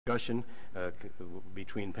discussion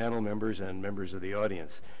between panel members and members of the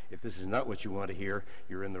audience. If this is not what you want to hear,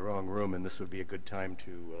 you're in the wrong room, and this would be a good time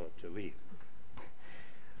to leave.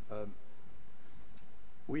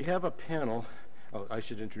 We have a panel. Oh, I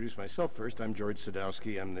should introduce myself first. I'm George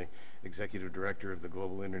Sadowski. I'm the Executive Director of the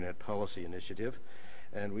Global Internet Policy Initiative.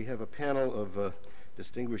 And we have a panel of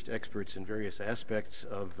distinguished experts in various aspects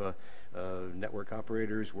of network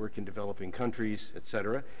operators, work in developing countries,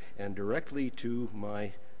 etc. And directly to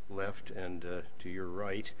my left and to your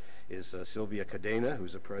right is Sylvia Cadena,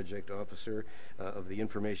 who's a project officer of the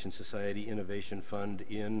Information Society Innovation Fund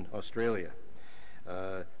in Australia.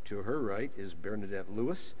 To her right is Bernadette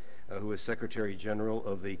Lewis, who is Secretary General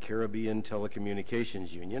of the Caribbean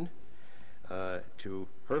Telecommunications Union. To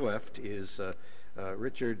her left is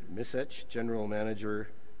Richard Misech, General Manager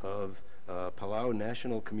of Palau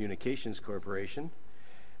National Communications Corporation.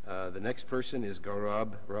 The next person is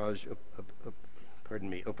Gaurab Raj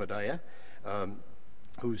Upadhyaya,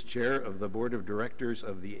 who's chair of the Board of Directors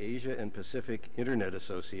of the Asia and Pacific Internet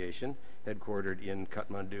Association, headquartered in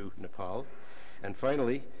Kathmandu, Nepal. And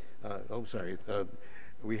finally,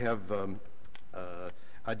 we have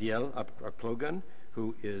Adiel Aplogan,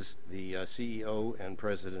 who is the CEO and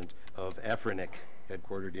president of Afrinic,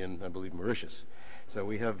 headquartered in, I believe, Mauritius. So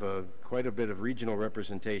we have quite a bit of regional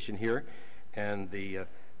representation here, and the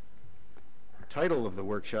title of the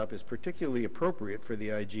workshop is particularly appropriate for the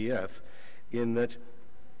IGF in that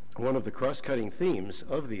one of the cross-cutting themes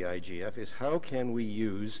of the IGF is how can we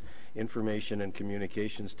use information and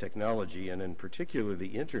communications technology, and in particular the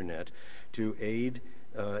internet, to aid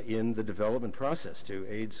in the development process, to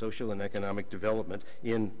aid social and economic development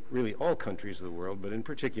in really all countries of the world, but in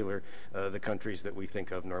particular the countries that we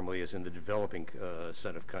think of normally as in the developing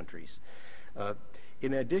set of countries.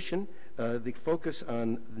 In addition, the focus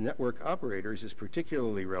on network operators is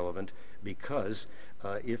particularly relevant because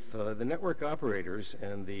if the network operators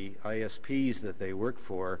and the ISPs that they work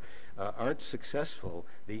for aren't successful,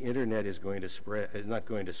 the internet is not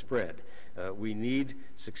going to spread. We need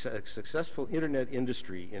successful internet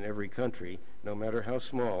industry in every country, no matter how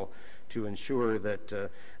small, to ensure that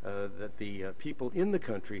the people in the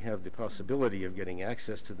country have the possibility of getting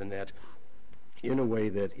access to the net in a way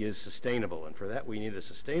that is sustainable. And for that, we need a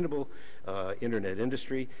sustainable internet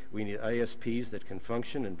industry. We need ISPs that can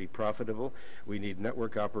function and be profitable. We need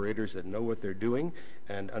network operators that know what they're doing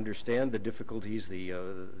and understand the difficulties,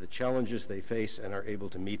 the challenges they face, and are able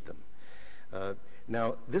to meet them.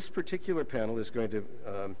 Now, this particular panel is going to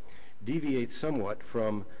deviate somewhat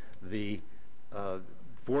from the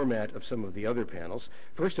format of some of the other panels.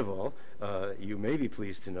 First of all, you may be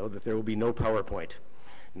pleased to know that there will be no PowerPoint.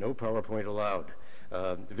 No PowerPoint allowed.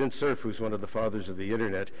 Vint Cerf, who's one of the fathers of the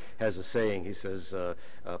internet, has a saying. He says,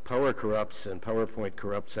 power corrupts and PowerPoint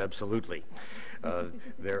corrupts absolutely.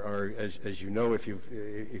 There are, as you know, if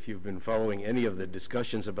you've been following any of the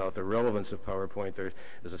discussions about the relevance of PowerPoint,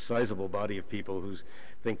 there's a sizable body of people who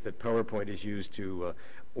think that PowerPoint is used to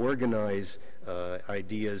organize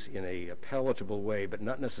ideas in a palatable way, but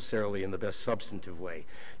not necessarily in the best substantive way.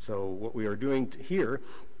 So what we are doing here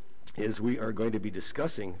is we are going to be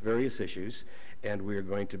discussing various issues, and we are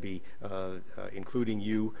going to be including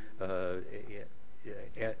you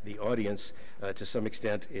at the audience to some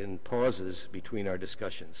extent in pauses between our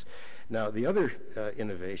discussions. Now, the other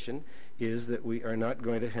innovation is that we are not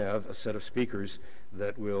going to have a set of speakers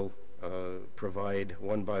that will provide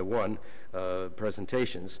one-by-one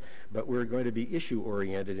presentations, but we're going to be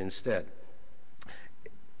issue-oriented instead.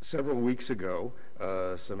 Several weeks ago,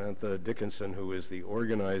 Samantha Dickinson, who is the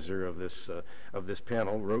organizer of this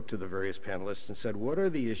panel, wrote to the various panelists and said, what are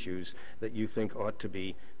the issues that you think ought to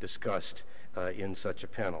be discussed in such a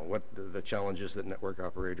panel? What the challenges that network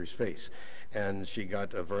operators face? And she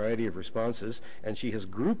got a variety of responses, and she has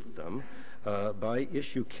grouped them by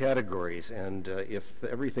issue categories. And if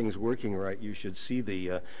everything's working right, you should see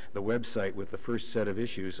the website with the first set of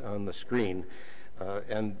issues on the screen.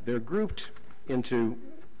 And they're grouped into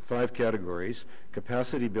 5 categories: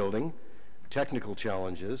 capacity building, technical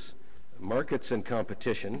challenges, markets and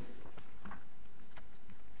competition,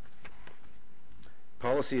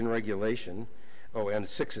 policy and regulation, and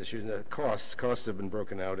 6 issues. Costs. Costs have been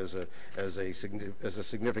broken out as a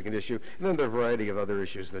significant issue. And then there are a variety of other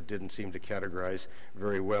issues that didn't seem to categorize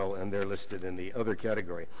very well, and they're listed in the other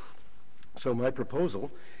category. So my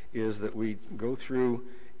proposal is that we go through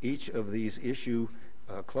each of these issue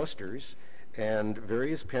clusters and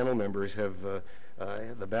various panel members have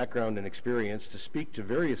the background and experience to speak to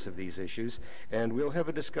various of these issues, and we'll have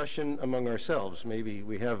a discussion among ourselves. Maybe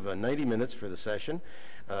we have 90 minutes for the session,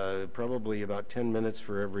 probably about 10 minutes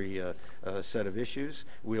for every set of issues.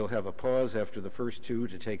 We'll have a pause after the first two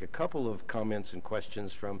to take a couple of comments and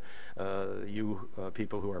questions from you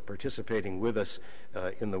people who are participating with us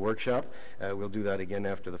in the workshop. We'll do that again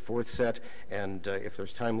after the fourth set, and if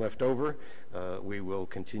there's time left over, we will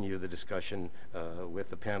continue the discussion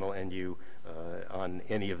with the panel and you on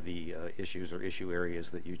any of the issues or issue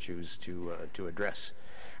areas that you choose to address.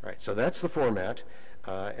 All right, so that's the format,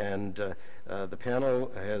 and the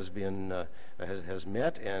panel has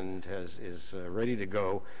met and is ready to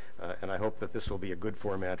go, and I hope that this will be a good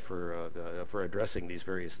format for addressing these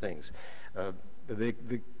various things.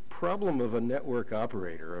 The problem of a network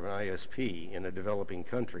operator, of an ISP in a developing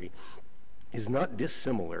country, is not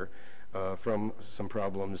dissimilar from some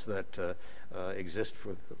problems that exist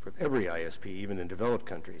for every ISP, even in developed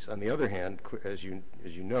countries. On the other hand, as you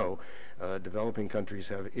know, developing countries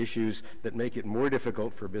have issues that make it more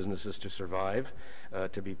difficult for businesses to survive,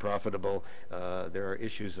 to be profitable. There are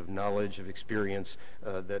issues of knowledge, of experience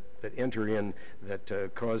that enter in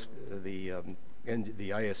that cause the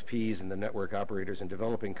ISPs and the network operators in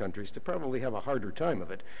developing countries to probably have a harder time of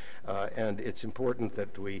it. And it's important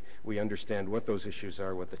that we understand what those issues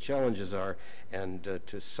are, what the challenges are, and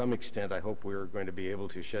to some extent I hope we're going to be able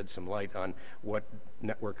to shed some light on what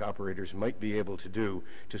network operators might be able to do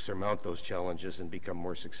to surmount those challenges and become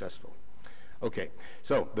more successful. Okay,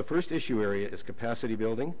 so the first issue area is capacity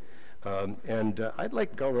building, and I'd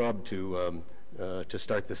like Gaurav to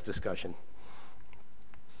start this discussion.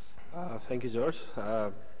 Thank you, George.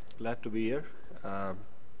 Glad to be here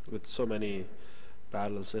with so many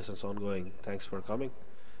parallel sessions ongoing. Thanks for coming.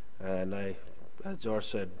 And as George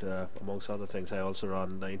said, amongst other things, I also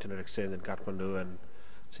run the Internet Exchange in Kathmandu and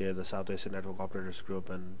chair the South Asian Network Operators Group,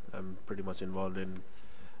 and I'm pretty much involved in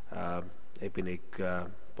APNIC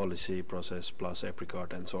policy process plus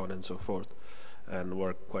apricot and so on and so forth, and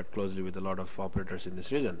work quite closely with a lot of operators in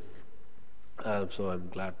this region. So I'm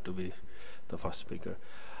glad to be the first speaker.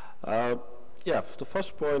 Yeah, the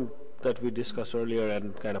first point that we discussed earlier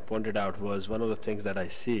and kind of pointed out was one of the things that I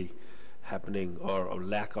see happening or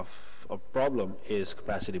lack of a problem is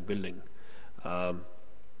capacity building.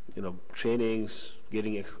 You know, trainings,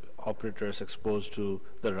 getting operators exposed to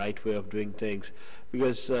the right way of doing things.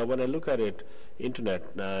 Because when I look at it, internet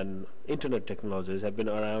and internet technologies have been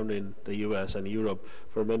around in the US and Europe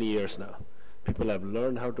for many years now. People have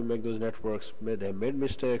learned how to make those networks. They have made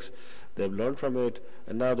mistakes. They've learned from it,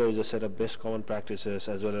 and now there is a set of best common practices,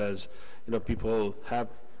 as well as people have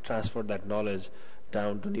transferred that knowledge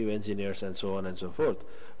down to new engineers and so on and so forth.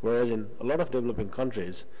 Whereas in a lot of developing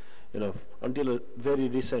countries, until very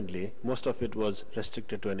recently, most of it was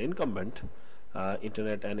restricted to an incumbent,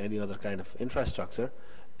 internet and any other kind of infrastructure,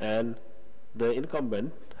 and the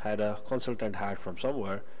incumbent had a consultant hired from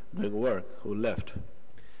somewhere doing work who left.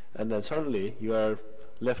 And then suddenly you are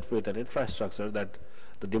left with an infrastructure that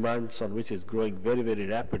the demands on which is growing very, very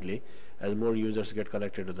rapidly as more users get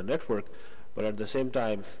connected to the network, but at the same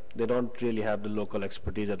time they don't really have the local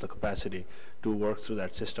expertise or the capacity to work through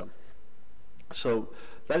that system. So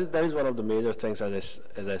that is one of the major things as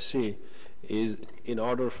I see, is in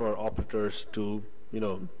order for operators to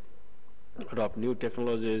adopt new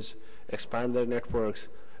technologies, expand their networks,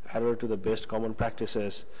 adhere to the best common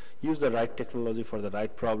practices, use the right technology for the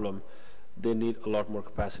right problem, they need a lot more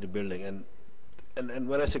capacity building. And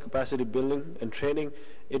when I say capacity building and training,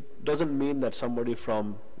 it doesn't mean that somebody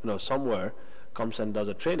from somewhere comes and does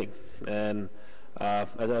a training. And as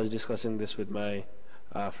I was discussing this with my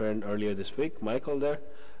friend earlier this week, Michael there,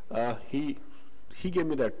 he gave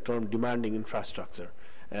me that term, demanding infrastructure.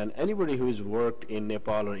 And anybody who has worked in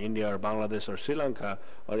Nepal or India or Bangladesh or Sri Lanka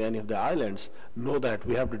or any of the islands know that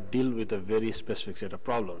we have to deal with a very specific set of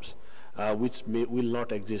problems, which will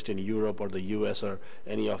not exist in Europe or the US or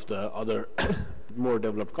any of the other more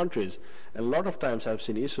developed countries. And a lot of times I've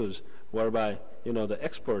seen issues whereby the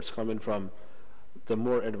experts come in from the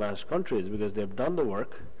more advanced countries because they've done the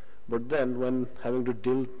work, but then when having to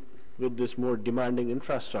deal with this more demanding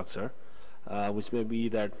infrastructure, which may be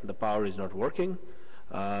that the power is not working,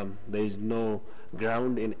 there is no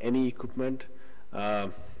ground in any equipment.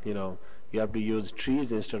 You have to use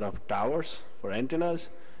trees instead of towers for antennas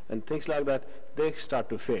and things like that. They start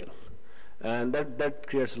to fail, and that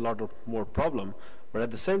creates a lot of more problem. But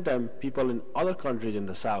at the same time, people in other countries in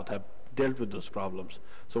the south have dealt with those problems.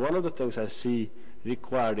 So one of the things I see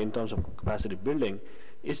required in terms of capacity building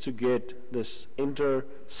is to get this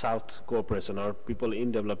inter-South cooperation, or people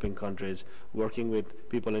in developing countries working with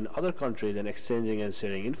people in other countries and exchanging and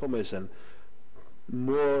sharing information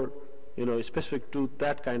more, specific to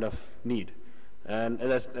that kind of need. And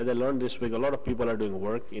as I learned this week, a lot of people are doing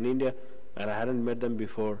work in India, and I hadn't met them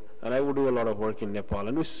before, and I would do a lot of work in Nepal,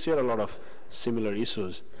 and we share a lot of similar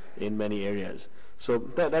issues in many areas. So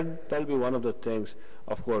that'll be one of the things.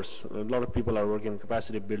 Of course, a lot of people are working in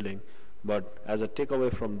capacity building, but as a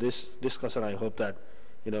takeaway from this discussion, I hope that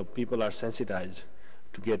people are sensitized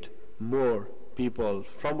to get more people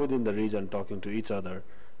from within the region talking to each other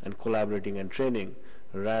and collaborating and training,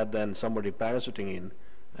 rather than somebody parachuting in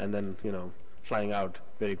and then flying out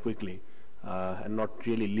very quickly and not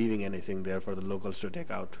really leaving anything there for the locals to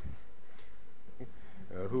take out.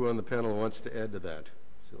 Who on the panel wants to add to that?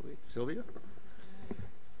 Sylvia?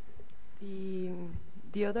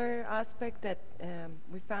 The other aspect that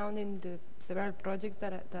we found in the several projects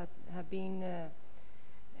that have been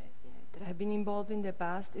involved in the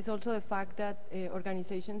past is also the fact that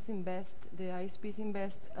organizations invest, the IXPs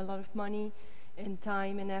invest a lot of money and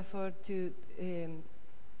time and effort to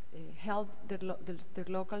help the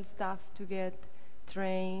local staff to get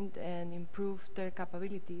trained and improve their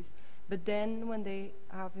capabilities. But then when they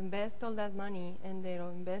have invested all that money and they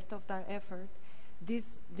invest of that effort,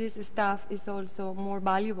 this staff is also more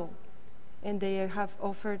valuable, and they have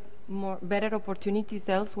offered better opportunities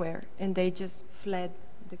elsewhere, and they just fled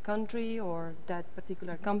the country or that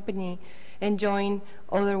particular company and join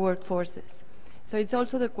other workforces. So it's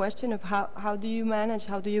also the question of how do you manage,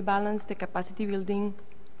 how do you balance the capacity building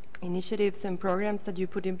initiatives and programs that you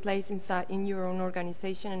put in place in your own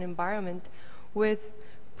organization and environment with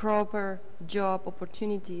proper job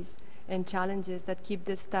opportunities and challenges that keep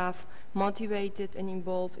the staff motivated and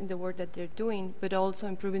involved in the work that they're doing, but also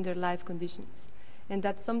improving their life conditions. And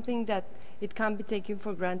that's something that it can't be taken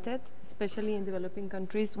for granted, especially in developing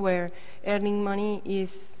countries where earning money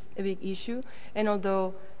is a big issue. And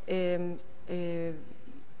although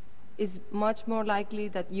it's much more likely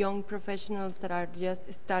that young professionals that are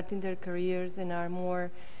just starting their careers and are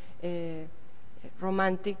more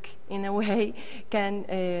romantic in a way can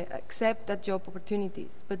accept that job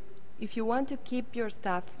opportunities. But if you want to keep your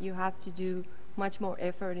staff, you have to do much more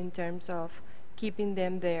effort in terms of keeping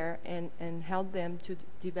them there and help them to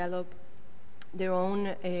develop their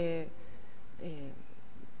own, to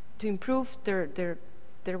improve their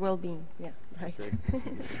well-being. Yeah, right.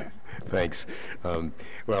 Thanks.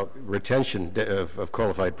 Well, retention of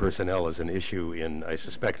qualified personnel is an issue in, I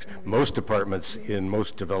suspect, most departments in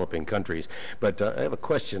most developing countries. But I have a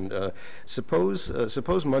question.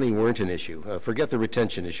 Suppose money weren't an issue. Forget the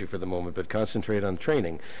retention issue for the moment, but concentrate on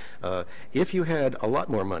training. If you had a lot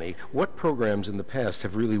more money, what programs in the past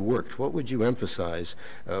have really worked? What would you emphasize?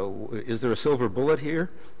 Is there a silver bullet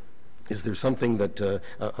here? Is there something that,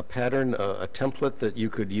 a pattern, a template that you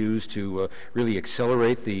could use to really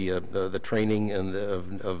accelerate the training and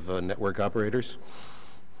of network operators?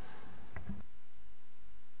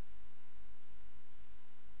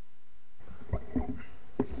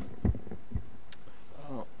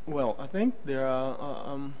 Well, I think there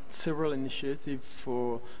are several initiatives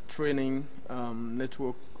for training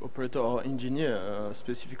network operator or engineer,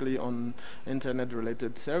 specifically on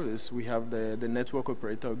internet-related service. We have the network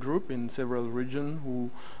operator group in several regions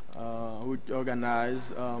who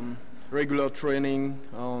organize regular training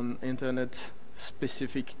on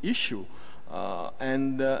internet-specific issue,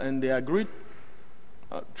 and they are great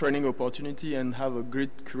training opportunity and have a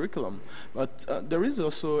great curriculum. But there is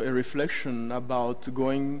also a reflection about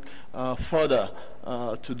going further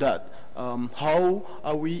to that. How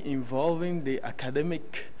are we involving the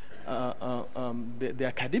academic, the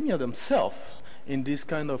academia themselves in this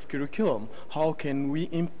kind of curriculum? How can we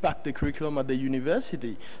impact the curriculum at the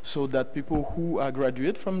university so that people who are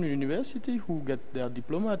graduate from the university, who get their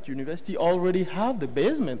diploma at university, already have the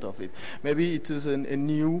basement of it? Maybe it is a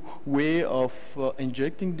new way of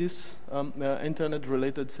injecting this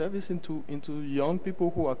internet-related service into young people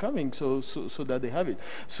who are coming, so that they have it.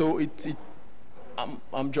 So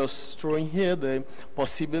I'm just throwing here the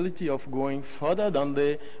possibility of going further than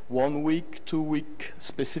the 1 week, 2 week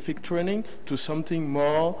specific training to something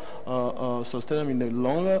more sustainable in the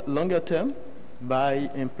longer term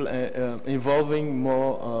by involving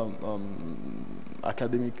more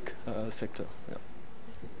academic sector. Yeah.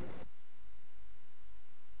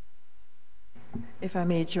 If I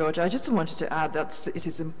may, George, I just wanted to add that it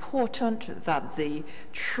is important that the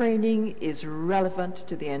training is relevant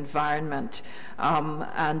to the environment,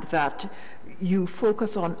 and that you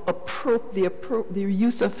focus on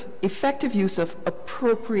effective use of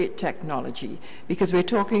appropriate technology, because we're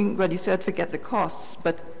talking, well, you said forget the costs,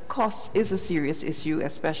 but cost is a serious issue,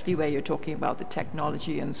 especially where you're talking about the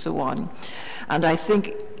technology and so on. And I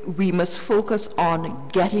think we must focus on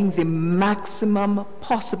getting the maximum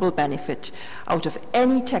possible benefit out of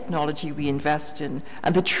any technology we invest in,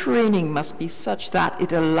 and the training must be such that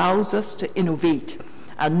it allows us to innovate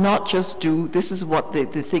and not just do, this is what the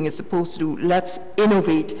thing is supposed to do, let's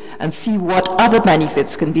innovate and see what other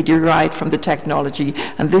benefits can be derived from the technology.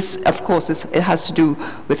 And this, of course, it has to do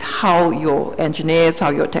with how your engineers,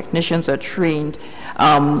 how your technicians are trained,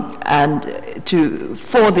 and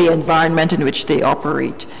for the environment in which they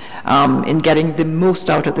operate, in getting the most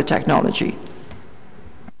out of the technology.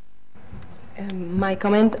 My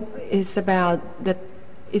comment is about that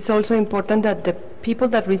it's also important that the people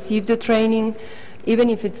that receive the training,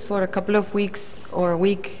 even if it's for a couple of weeks or a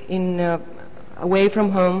week away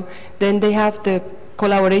from home, then they have the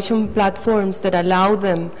collaboration platforms that allow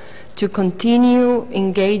them to continue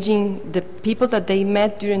engaging the people that they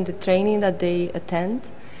met during the training that they attend,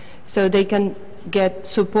 so they can get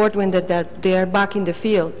support when they are back in the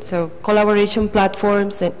field. So collaboration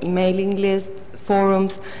platforms and emailing lists,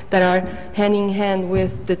 forums that are hand in hand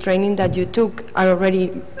with the training that you took are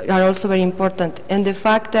also very important. And the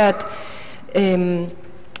fact that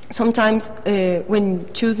sometimes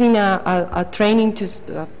when choosing a training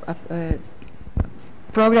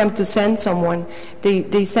program to send someone,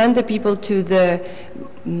 they send the people to the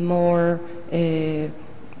more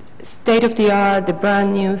state-of-the-art, the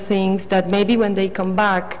brand new things that maybe when they come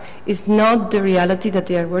back is not the reality that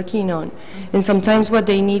they are working on. And sometimes what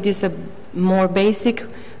they need is a more basic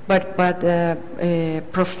but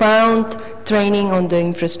profound training on the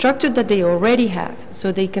infrastructure that they already have,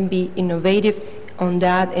 so they can be innovative on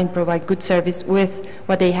that and provide good service with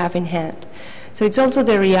what they have in hand. So it's also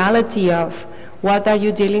the reality of what are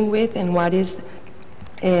you dealing with and what is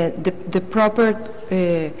the proper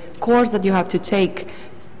course that you have to take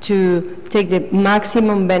the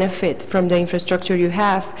maximum benefit from the infrastructure you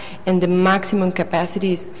have and the maximum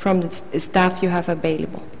capacities from the staff you have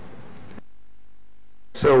available.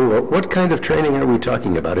 So what kind of training are we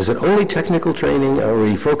talking about? Is it only technical training? Are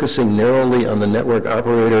we focusing narrowly on the network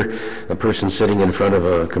operator, a person sitting in front of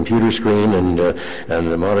a computer screen and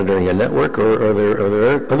monitoring a network, or are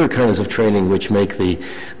there other kinds of training which make the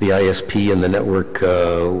ISP and the network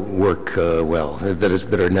work well,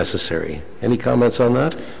 that are necessary? Any comments on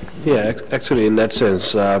that? Yeah, actually in that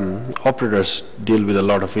sense, operators deal with a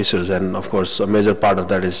lot of issues, and of course a major part of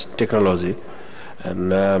that is technology.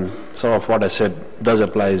 And some of what I said does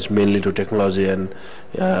apply mainly to technology, and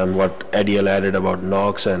what ADL added about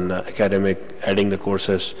NOGs and adding the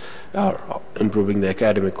courses, or improving the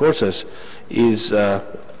academic courses is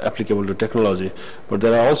applicable to technology. But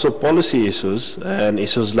there are also policy issues, and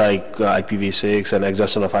issues like IPv6 and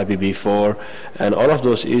exhaustion of IPv4, and all of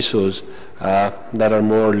those issues that are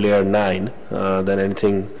more layer 9 than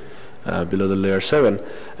anything below the layer 7.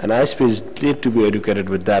 And ISPs need to be educated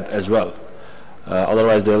with that as well.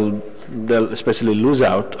 Otherwise they'll especially lose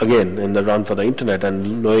out again in the run for the internet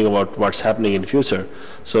and knowing about what's happening in future.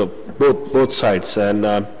 So both sides. And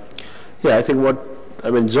yeah, I think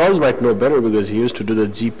George might know better because he used to do the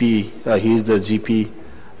GP, he's the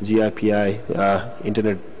GIPI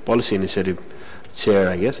Internet Policy Initiative chair,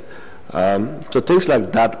 I guess. So things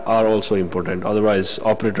like that are also important. Otherwise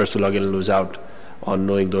operators will again lose out on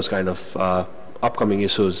knowing those kind of upcoming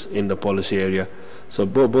issues in the policy area. So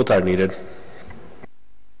both are needed.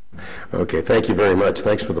 Okay, thank you very much.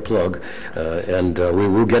 Thanks for the plug. And we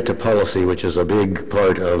will get to policy, which is a big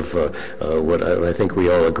part of what I think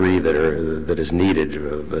we all agree that is needed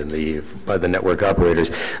by the network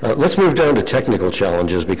operators. Let's move down to technical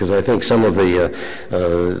challenges, because I think some of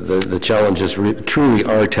the challenges truly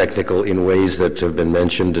are technical in ways that have been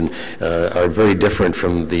mentioned and are very different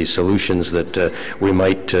from the solutions that we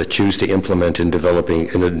might choose to implement in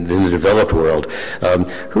the developed world.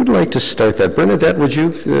 Who'd like to start that? Bernadette, would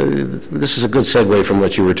you? This is a good segue from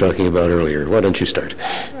what you were talking about earlier. Why don't you start?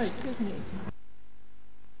 Right, certainly.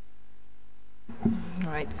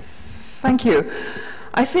 All right, thank you.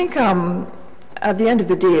 I think at the end of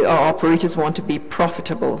the day, our operators want to be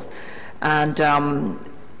profitable, and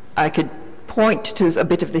I could point to a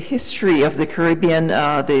bit of the history of the Caribbean,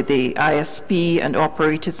 the ISP and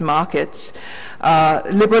operators markets.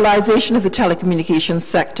 Liberalization of the telecommunications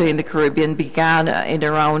sector in the Caribbean began in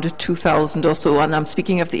around 2000 or so, and I'm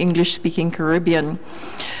speaking of the English-speaking Caribbean.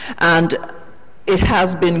 And it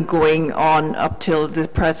has been going on up till the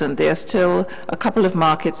present. There are still a couple of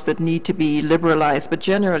markets that need to be liberalized, but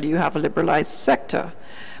generally you have a liberalized sector.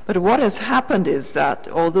 But what has happened is that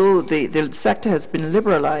although the sector has been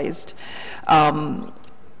liberalized,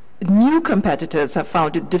 new competitors have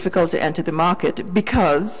found it difficult to enter the market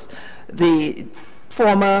because the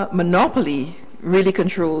former monopoly really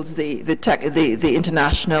controls the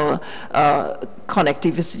international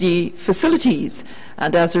connectivity facilities.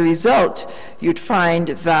 And as a result, you'd find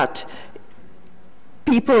that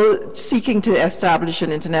people seeking to establish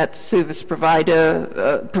an internet service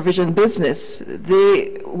provider provision business,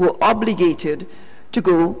 they were obligated to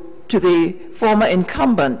go to the former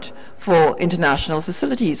incumbent for international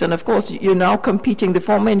facilities. And of course, you're now competing. The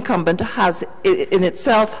former incumbent has, in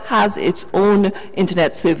itself, has its own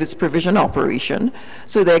internet service provision operation.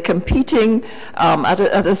 So they're competing at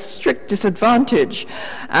a strict disadvantage.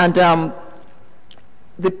 And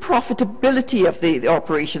the profitability of the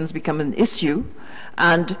operations become an issue,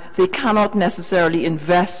 and they cannot necessarily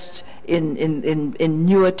invest in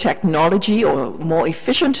newer technology or more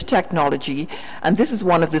efficient technology. And this is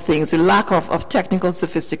one of the things, the lack of technical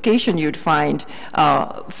sophistication you'd find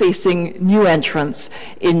facing new entrants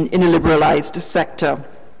in a liberalized sector.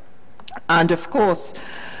 And of course,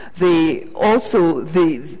 you're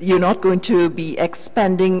not going to be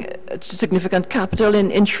expending significant capital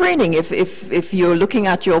in training if you're looking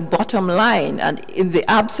at your bottom line. And in the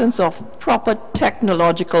absence of proper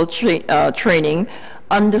technological training,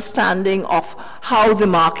 understanding of how the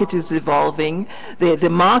market is evolving, the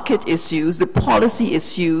market issues, the policy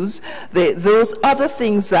issues, those other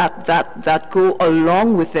things that go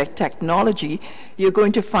along with the technology, you're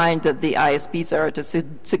going to find that the ISPs are at a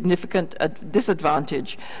significant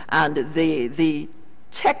disadvantage, and the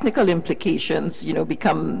technical implications,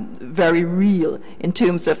 become very real in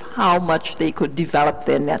terms of how much they could develop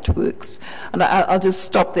their networks. And I'll just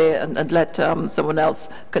stop there and let someone else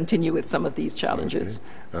continue with some of these challenges.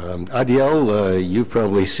 Okay. Adiel, you've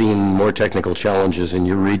probably seen more technical challenges in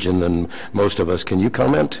your region than most of us. Can you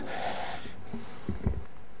comment?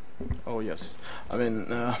 Oh, yes. I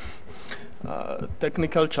mean,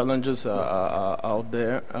 technical challenges are out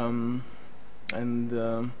there, and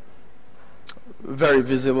very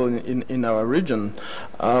visible in our region.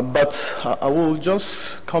 But I will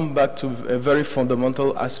just come back to a very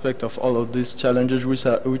fundamental aspect of all of these challenges, which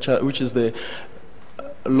is the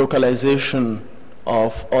localization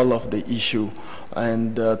of all of the issue,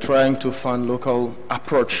 and trying to find local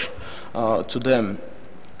approach to them.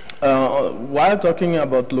 While talking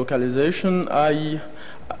about localization,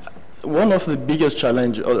 one of the biggest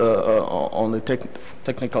challenges on the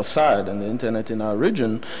technical side and the internet in our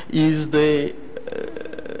region is the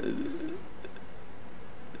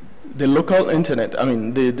local internet. I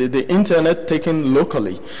mean, the internet taken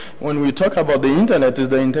locally. When we talk about the internet, is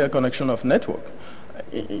the interconnection of network.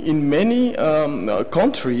 In many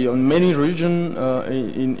countries, in many regions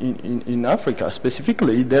in Africa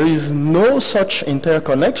specifically, there is no such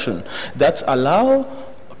interconnection that allow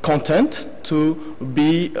content to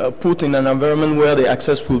be put in an environment where the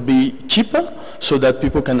access will be cheaper, so that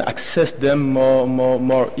people can access them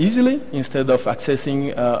more easily instead of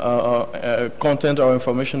accessing content or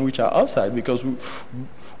information which are outside. Because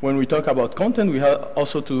when we talk about content, we have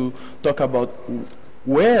also to talk about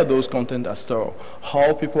where those content are stored,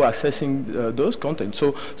 how people are accessing those content.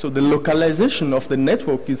 So the localization of the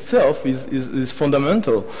network itself is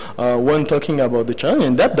fundamental when talking about the challenge,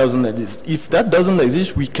 and that doesn't exist. If that doesn't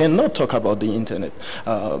exist, we cannot talk about the internet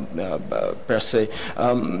per se.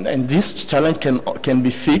 And this challenge can be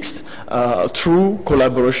fixed through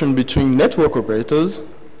collaboration between network operators,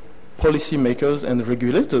 policymakers and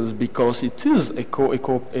regulators, because it is a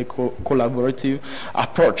collaborative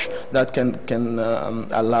approach that can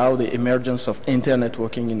allow the emergence of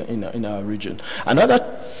inter-networking in our region. Another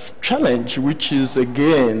challenge, which is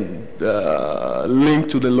again linked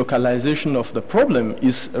to the localization of the problem,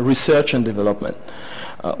 is research and development.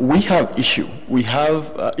 We have issues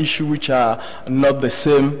which are not the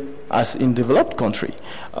same as in developed country.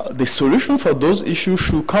 The solution for those issues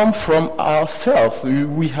should come from ourselves.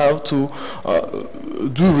 We have to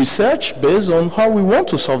do research based on how we want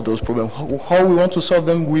to solve those problems, how we want to solve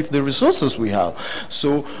them with the resources we have.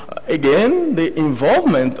 So again, the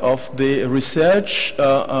involvement of the research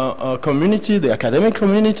community, the academic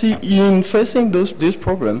community in facing this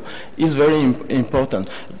problem is very important.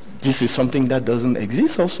 This is something that doesn't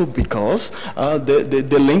exist also because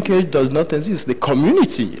the linkage does not exist. The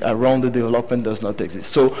community around the development does not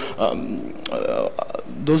exist. So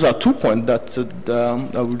those are 2 points that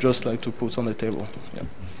I would just like to put on the table.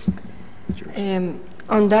 Yeah.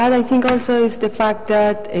 On that, I think also is the fact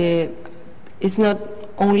that it's not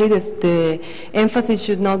only the emphasis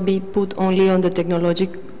should not be put only on the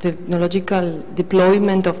technological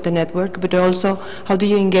deployment of the network, but also how do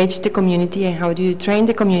you engage the community and how do you train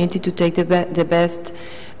the community to take the best,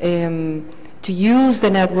 to use the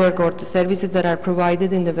network or the services that are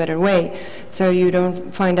provided in the better way. So you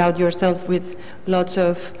don't find out yourself with lots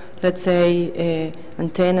of, let's say,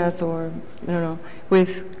 antennas or, I don't know,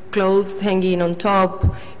 with clothes hanging on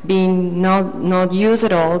top, being not used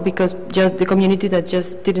at all, because just the community that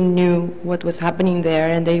just didn't knew what was happening there,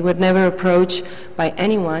 and they were never approached by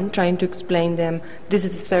anyone trying to explain them, this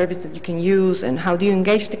is a service that you can use, and how do you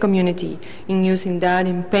engage the community in using that,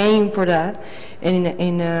 in paying for that, and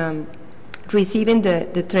in receiving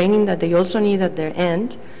the training that they also need at their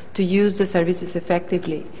end to use the services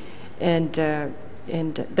effectively.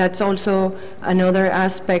 And that's also another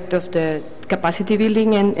aspect of the capacity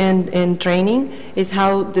building and training, is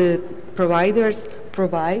how the providers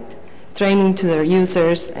provide training to their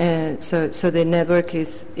users, so the network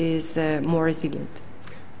is more resilient.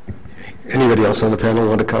 Anybody else on the panel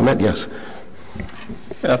want to comment? Yes.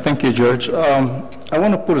 Thank you, George. I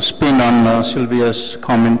want to put a spin on Sylvia's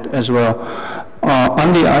comment as well.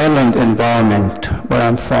 On the island environment where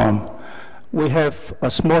I'm from, we have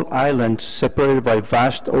a small island separated by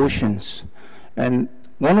vast oceans. And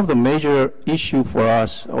one of the major issues for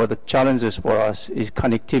us, or the challenges for us, is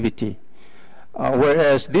connectivity.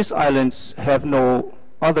 Whereas these islands have no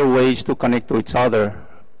other ways to connect to each other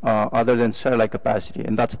than satellite capacity,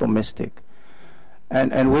 and that's domestic.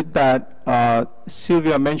 And with that,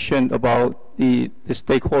 Sylvia mentioned about the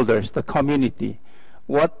stakeholders, the community.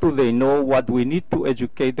 What do they know, what we need to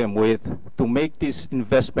educate them with to make this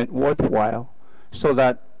investment worthwhile, so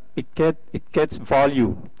that it gets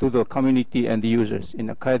value to the community and the users in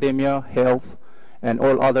academia, health, and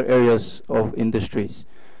all other areas of industries.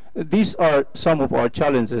 These are some of our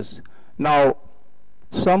challenges. Now,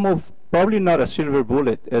 probably not a silver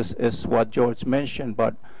bullet as what George mentioned,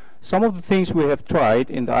 but some of the things we have tried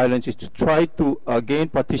in the islands is to try to gain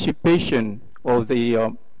participation of the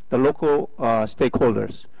local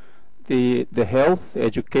stakeholders, the health, the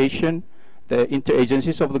education, the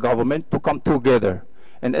interagencies of the government, to come together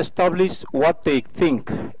and establish what they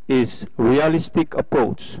think is realistic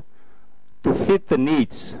approach to fit the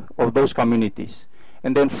needs of those communities.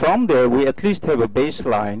 And then from there, we at least have a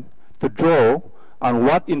baseline to draw on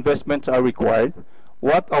what investments are required,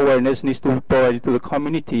 what awareness needs to be provided to the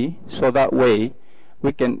community, so that way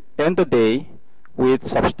we can end the day with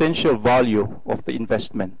substantial value of the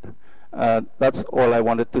investment. That's all I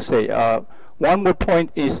wanted to say. One more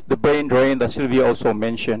point is the brain drain that Sylvia also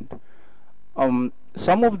mentioned.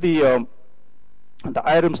 Some of the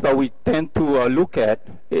items that we tend to look at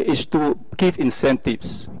is to give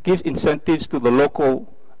incentives to the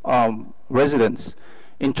local residents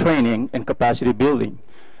in training and capacity building,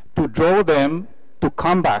 to draw them to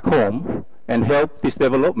come back home and help these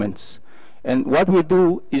developments. And what we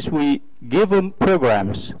do is we give them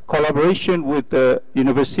programs, collaboration with the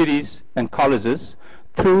universities and colleges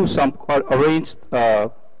through some arranged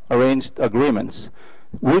agreements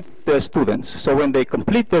with the students. So when they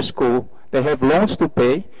complete their school, they have loans to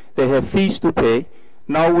pay, they have fees to pay.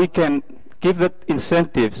 Now we can give that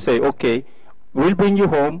incentive, say, okay, we'll bring you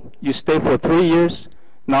home, you stay for 3 years,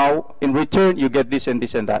 now in return you get this and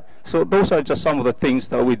this and that. So those are just some of the things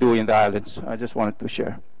that we do in the islands. I just wanted to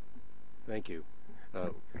share. Thank you.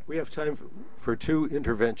 We have time for 2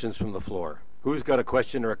 interventions from the floor. Who's got a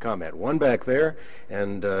question or a comment? One back there,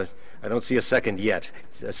 and I don't see a second yet.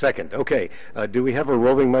 A second, okay. Do we have a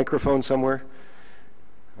roving microphone somewhere?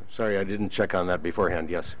 Sorry, I didn't check on that beforehand.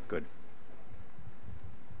 Yes, good.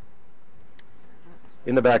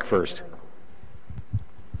 In the back first.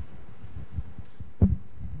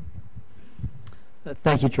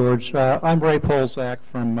 Thank you, George. I'm Ray Polzak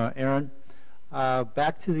from Aaron.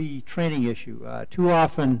 Back to the training issue. Too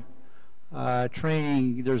often,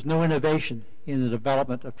 training, there's no innovation in the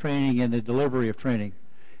development of training and the delivery of training.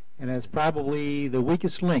 And that's probably the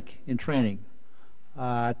weakest link in training.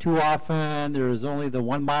 Too often, there is only the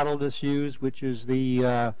one model that's used, which is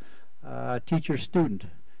the teacher-student.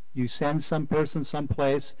 You send some person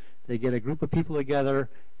someplace, they get a group of people together,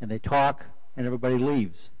 and they talk, and everybody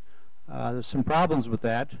leaves. There's some problems with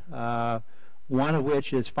that. One of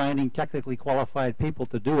which is finding technically qualified people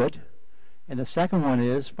to do it. And the second one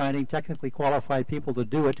is finding technically qualified people to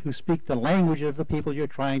do it who speak the language of the people you're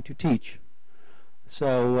trying to teach.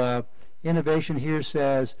 So innovation here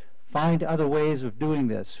says find other ways of doing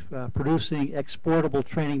this, producing exportable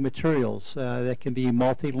training materials that can be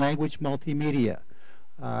multi-language, multimedia.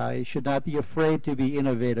 You should not be afraid to be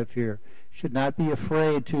innovative here. should not be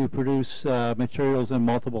afraid to produce materials in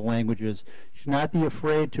multiple languages, should not be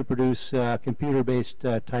afraid to produce computer-based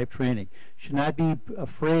type training, should not be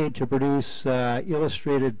afraid to produce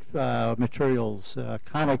illustrated materials,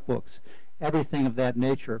 comic books, everything of that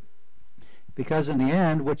nature. Because in the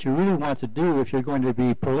end, what you really want to do if you're going to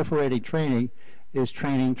be proliferating training is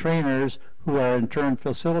training trainers who are in turn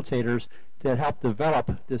facilitators that help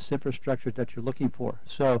develop this infrastructure that you're looking for.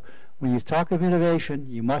 So when you talk of innovation,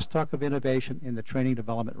 you must talk of innovation in the training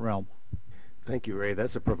development realm. Thank you, Ray.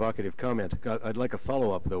 That's a provocative comment. I'd like a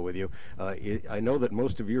follow-up, though, with you. I know that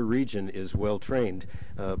most of your region is well-trained,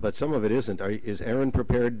 but some of it isn't. Is Aaron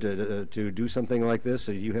prepared to do something like this?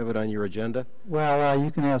 Do you have it on your agenda? Well, you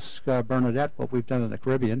can ask Bernadette what we've done in the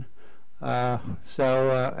Caribbean. We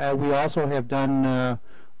also have done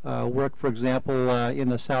work, for example, in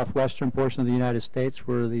the southwestern portion of the United States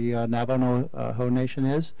where the Navajo Nation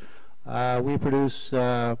is. We produce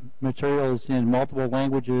materials in multiple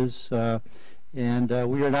languages, and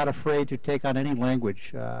we are not afraid to take on any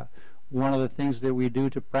language. One of the things that we do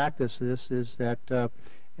to practice this is that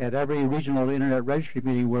at every regional internet registry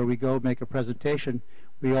meeting where we go make a presentation,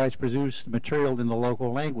 we always produce the material in the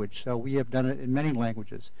local language. So we have done it in many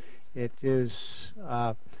languages. It is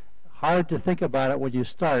hard to think about it when you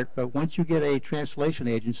start, but once you get a translation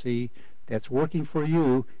agency that's working for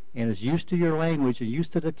you and is used to your language and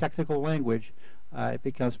used to the technical language, it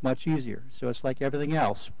becomes much easier. So it's like everything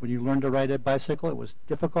else. When you learned to ride a bicycle, it was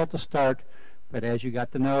difficult to start, but as you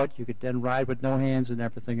got to know it, you could then ride with no hands and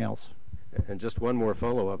everything else. And just one more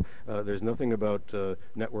follow-up. There's nothing about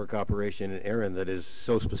network operation in Aaron that is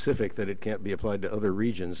so specific that it can't be applied to other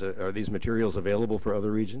regions. Are these materials available for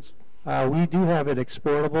other regions? We do have it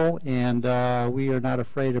exportable, and we are not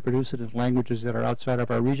afraid to produce it in languages that are outside of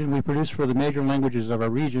our region. We produce for the major languages of our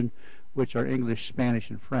region, which are English, Spanish,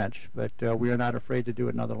 and French, but we are not afraid to do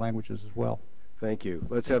it in other languages as well. Thank you.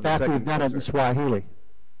 Let's have in fact, the second. We've done it in Swahili.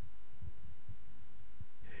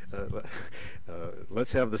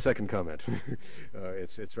 Let's have the second comment.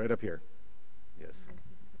 It's right up here. Yes.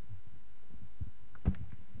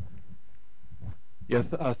 Yeah,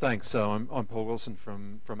 thanks. I'm Paul Wilson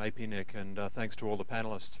from APNIC, and thanks to all the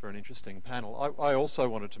panelists for an interesting panel. I also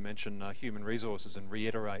wanted to mention human resources and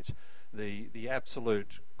reiterate the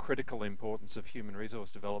absolute critical importance of human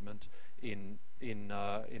resource development in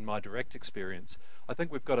my direct experience. I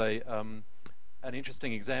think we've got an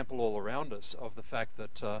interesting example all around us of the fact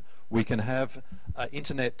that we can have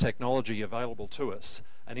internet technology available to us,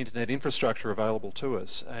 an internet infrastructure available to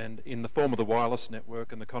us, and in the form of the wireless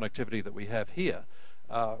network and the connectivity that we have here,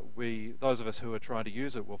 those of us who are trying to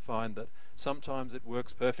use it will find that sometimes it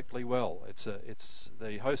works perfectly well.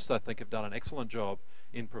 The hosts, I think, have done an excellent job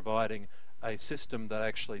in providing a system that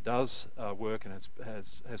actually does work and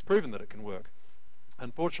has proven that it can work.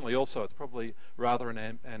 Unfortunately, also, it's probably rather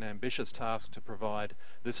an ambitious task to provide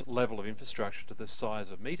this level of infrastructure to this size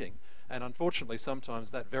of meeting. And unfortunately, sometimes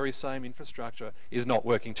that very same infrastructure is not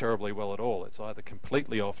working terribly well at all. It's either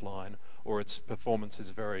completely offline or its performance is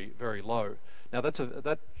very, very low. Now,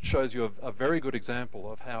 that shows you a very good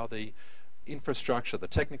example of how the infrastructure, the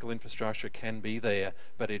technical infrastructure can be there,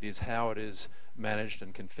 but it is how it is managed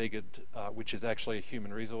and configured, which is actually a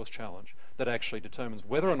human resource challenge that actually determines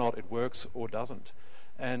whether or not it works or doesn't.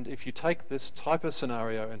 And if you take this type of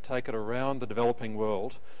scenario and take it around the developing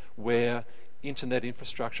world, where internet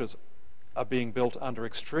infrastructures are being built under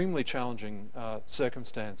extremely challenging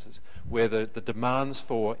circumstances, where the demands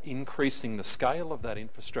for increasing the scale of that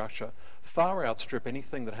infrastructure far outstrip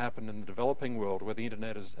anything that happened in the developing world, where the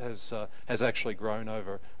internet has actually grown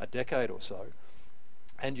over a decade or so.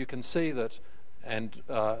 And you can see that, and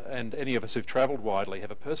any of us who've travelled widely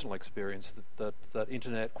have a personal experience that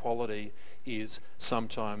internet quality is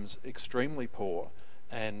sometimes extremely poor,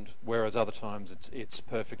 and whereas other times it's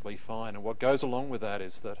perfectly fine. And what goes along with that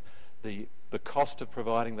is that the cost of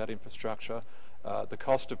providing that infrastructure, the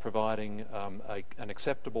cost of providing an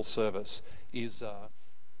acceptable service is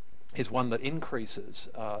one that increases.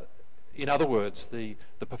 In other words, the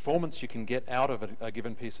performance you can get out of a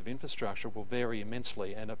given piece of infrastructure will vary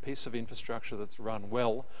immensely, and a piece of infrastructure that's run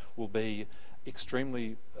well will be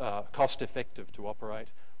extremely cost-effective to operate.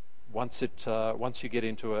 Once you get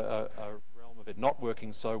into a realm of it not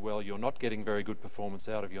working so well, you're not getting very good performance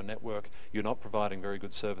out of your network, you're not providing very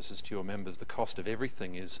good services to your members, the cost of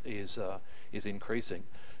everything is increasing.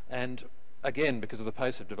 And again, because of the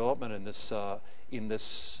pace of development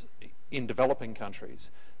in developing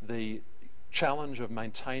countries, the challenge of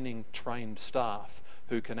maintaining trained staff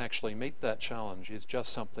who can actually meet that challenge is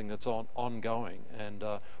just something that's ongoing. And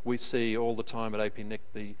we see all the time at APNIC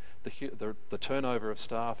the turnover of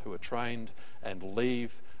staff who are trained and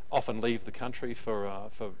leave often leave the country for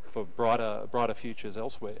brighter futures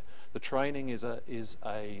elsewhere. The training is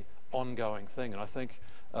a ongoing thing, and I think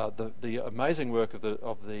the amazing work of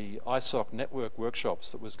the ISOC network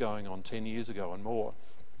workshops that was going on 10 years ago and more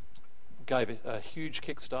gave it a huge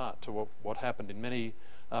kickstart to what happened in many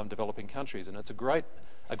developing countries, and it's a great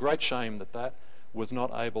shame that was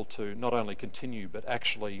not able to not only continue but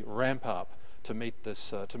actually ramp up to meet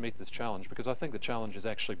this challenge, because I think the challenge is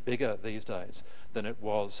actually bigger these days than it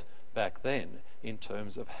was back then in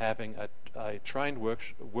terms of having a trained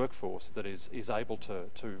workforce that is able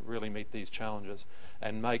to really meet these challenges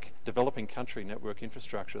and make developing country network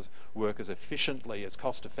infrastructures work as efficiently, as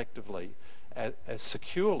cost effectively, as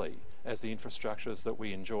securely as the infrastructures that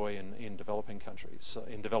we enjoy in developing countries,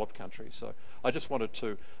 in developed countries. So I just wanted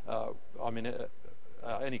to,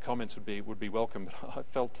 any comments would be welcome, but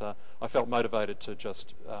I felt motivated to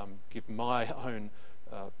just give my own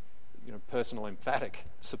personal emphatic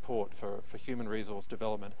support for human resource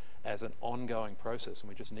development as an ongoing process, and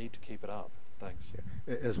we just need to keep it up. Thanks.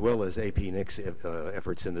 Yeah. As well as APNIC's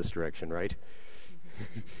efforts in this direction, right?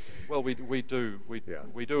 Well, we do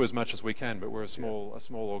as much as we can, but we're a small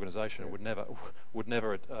organisation and would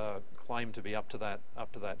never claim to be up to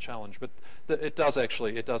that challenge. But it does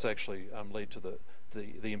actually lead to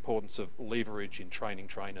the importance of leverage in training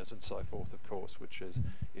trainers and so forth, of course, which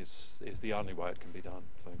is the only way it can be done.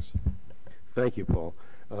 Thanks. Thank you, Paul.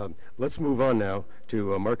 Let's move on now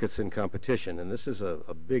to markets and competition, and this is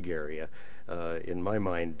a big area in my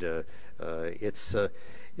mind.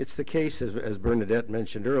 It's the case, as Bernadette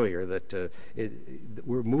mentioned earlier, that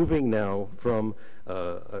we're moving now from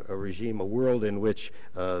a regime, a world in which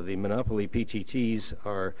the monopoly PTTs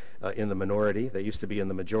are in the minority. They used to be in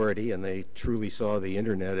the majority, and they truly saw the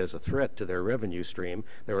internet as a threat to their revenue stream.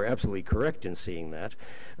 They were absolutely correct in seeing that,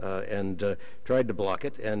 and tried to block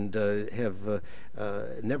it, and have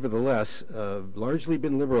nevertheless largely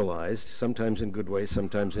been liberalized, sometimes in good ways,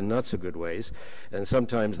 sometimes in not so good ways, and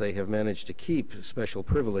sometimes they have managed to keep special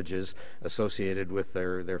privileges associated with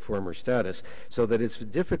their former status, so that it's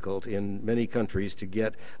difficult in many countries to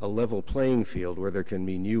get a level playing field where there can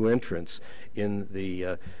be new entrants in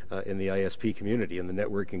the ISP community, in the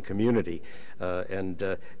networking community,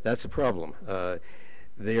 and that's a problem.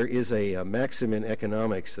 There is a maxim in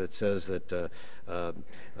economics that says that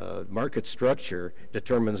market structure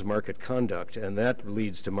determines market conduct, and that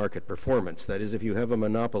leads to market performance. That is, if you have a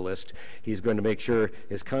monopolist, he's going to make sure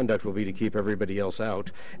his conduct will be to keep everybody else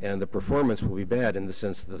out, and the performance will be bad in the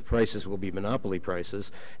sense that the prices will be monopoly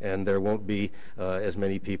prices, and there won't be as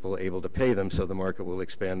many people able to pay them, so the market will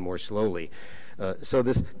expand more slowly. So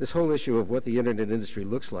this whole issue of what the internet industry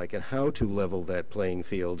looks like and how to level that playing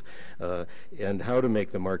field and how to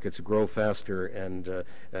make the markets grow faster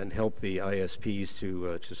and help the ISPs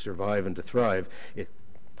to survive and to thrive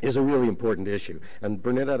is a really important issue. And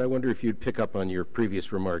Bernadette, I wonder if you'd pick up on your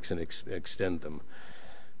previous remarks and extend them.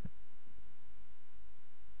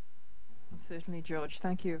 Certainly, George.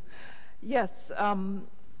 Thank you. Yes.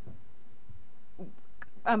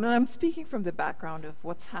 I'm speaking from the background of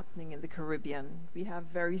what's happening in the Caribbean. We have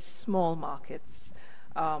very small markets,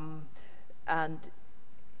 and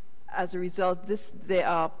as a result, there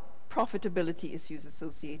are profitability issues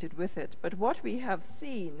associated with it. But what we have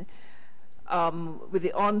seen with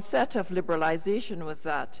the onset of liberalization was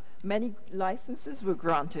that many licenses were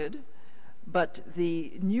granted, but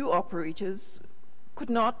the new operators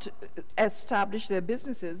could not establish their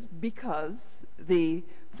businesses because the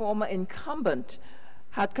former incumbent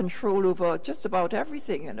had control over just about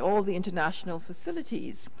everything and all the international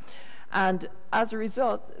facilities. And as a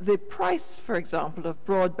result, the price, for example, of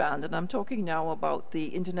broadband, and I'm talking now about the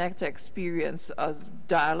internet experience as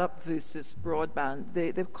dial-up versus broadband,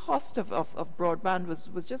 the cost of broadband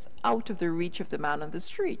was just out of the reach of the man on the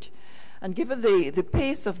street. And given the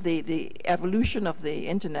pace of the evolution of the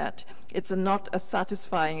internet, it's not a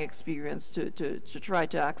satisfying experience to try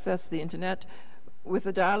to access the internet with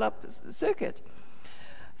a dial-up circuit.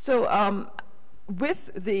 So with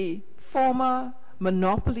the former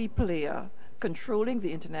monopoly player controlling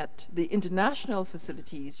the internet, the international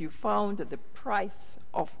facilities, you found that the price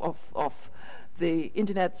of the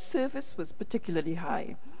internet service was particularly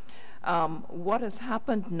high. What has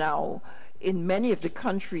happened now in many of the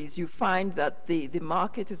countries, you find that the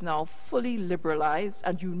market is now fully liberalized,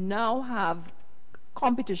 and you now have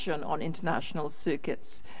competition on international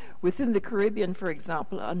circuits. Within the Caribbean, for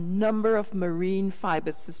example, a number of marine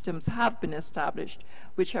fiber systems have been established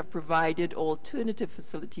which have provided alternative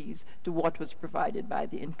facilities to what was provided by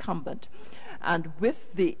the incumbent. And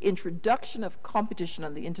with the introduction of competition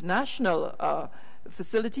on the international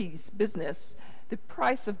facilities business, the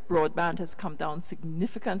price of broadband has come down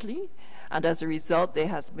significantly, and as a result, there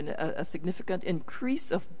has been a significant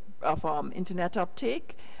increase of internet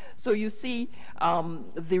uptake. So you see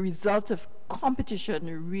the result of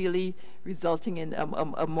competition really resulting in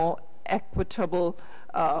a more equitable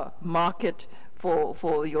market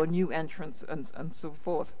for your new entrants and so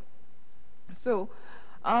forth. So,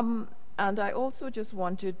 and I also just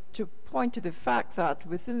wanted to point to the fact that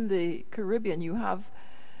within the Caribbean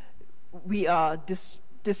we are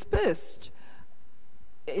dispersed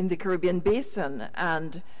in the Caribbean basin,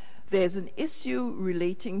 and there's an issue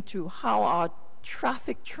relating to how our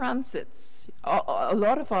traffic transits, a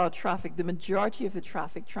lot of our traffic, the majority of the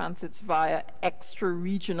traffic transits via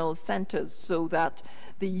extra-regional centers, so that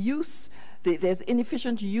there's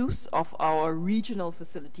inefficient use of our regional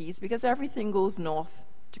facilities because everything goes north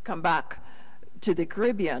to come back to the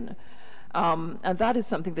Caribbean. And that is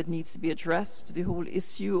something that needs to be addressed, the whole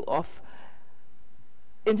issue of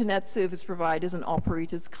internet service providers and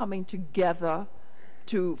operators coming together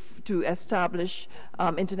to establish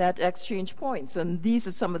internet exchange points. And these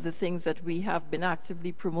are some of the things that we have been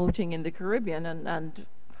actively promoting in the Caribbean, and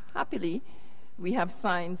happily we have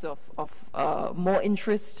signs of more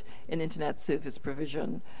interest in internet service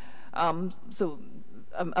provision.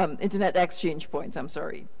 Internet exchange points, I'm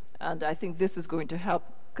sorry. And I think this is going to help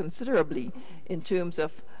considerably in terms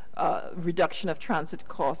of reduction of transit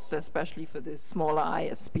costs, especially for the smaller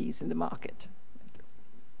ISPs in the market.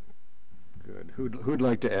 Good. Who'd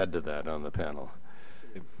like to add to that on the panel?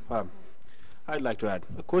 I'd like to add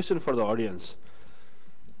a question for the audience.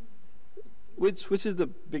 Which is the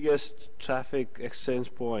biggest traffic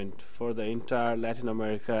exchange point for the entire Latin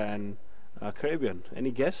America and Caribbean?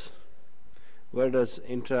 Any guess? Where does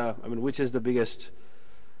which is the biggest?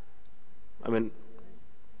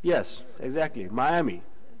 Yes, exactly, Miami,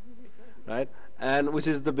 right? And which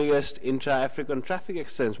is the biggest intra-African traffic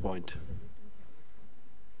exchange point?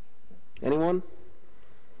 Anyone?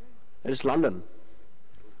 It's London.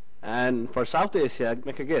 And for South Asia,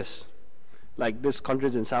 make a guess. Like these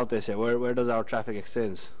countries in South Asia, where does our traffic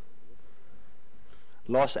exchange?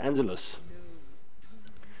 Los Angeles.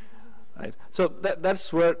 Right. So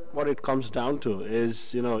that's what it comes down to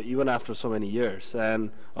is, even after so many years.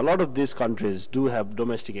 And a lot of these countries do have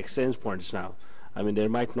domestic exchange points now. There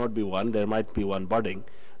might not be one, there might be one budding.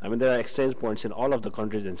 There are exchange points in all of the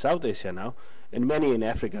countries in South Asia now, and many in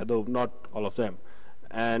Africa, though not all of them.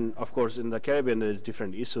 And of course, in the Caribbean, there is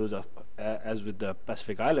different issues, as with the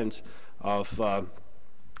Pacific Islands, but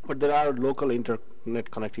there are local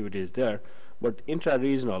internet connectivities there, but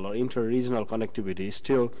intra-regional or inter-regional connectivity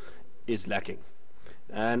still is lacking.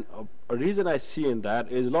 And a reason I see in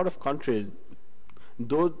that is a lot of countries,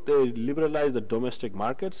 though they liberalize the domestic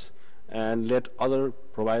markets and let other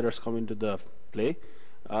providers come into the play,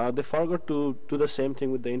 they forgot to do the same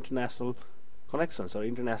thing with the international connections or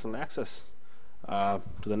international access to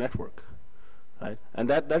the network, right? And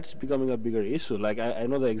that's becoming a bigger issue. Like I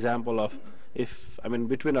know the example of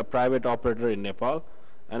between a private operator in Nepal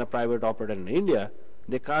and a private operator in India,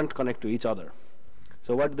 they can't connect to each other.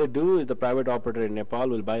 So what they do is the private operator in Nepal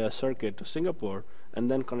will buy a circuit to Singapore and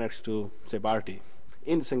then connects to, say, Bharti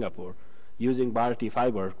in Singapore, using Bharti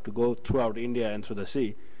fiber to go throughout India and through the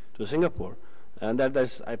sea to Singapore. And I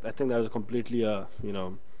think that was completely a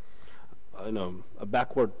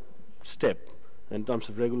backward step in terms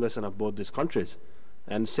of regulation of both these countries.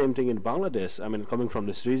 And same thing in Bangladesh. Coming from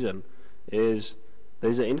this region, is there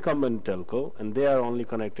is an incumbent telco, and they are only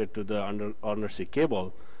connected to the undersea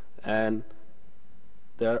cable, and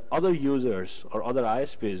there are other users or other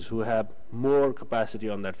ISPs who have more capacity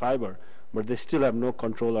on that fiber, but they still have no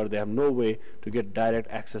control, or they have no way to get direct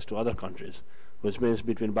access to other countries, which means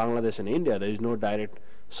between Bangladesh and India, there is no direct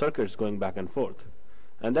circuits going back and forth.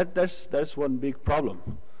 And that's one big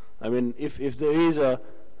problem. If there is a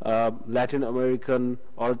Latin American,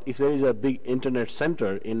 or if there is a big internet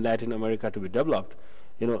center in Latin America to be developed,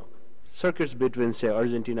 circuits between, say,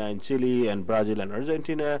 Argentina and Chile and Brazil and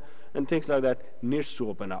Argentina and things like that needs to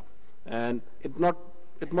open up. And it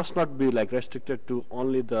must not be restricted to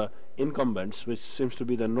only the incumbents, which seems to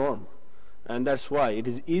be the norm. And that's why it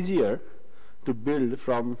is easier to build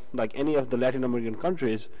from any of the Latin American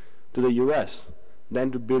countries to the US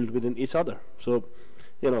than to build within each other. So,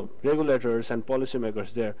 regulators and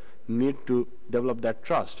policymakers there need to develop that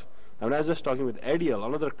trust. I was just talking with Adiel,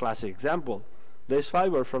 another classic example. There's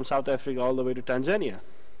fiber from South Africa all the way to Tanzania.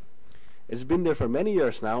 It's been there for many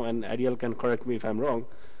years now, and Adiel can correct me if I'm wrong,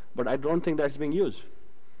 but I don't think that's being used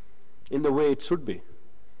in the way it should be,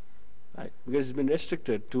 right? Because it's been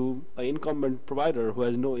restricted to an incumbent provider who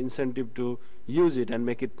has no incentive to use it and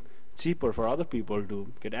make it cheaper for other people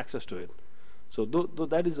to get access to it. So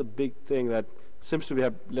that is a big thing that seems to be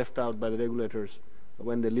left out by the regulators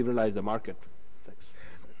when they liberalize the market. Thanks.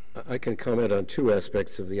 I can comment on two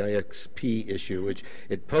aspects of the IXP issue, which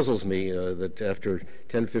it puzzles me that after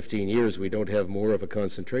 10, 15 years we don't have more of a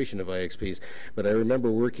concentration of IXPs. But I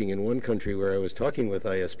remember working in one country where I was talking with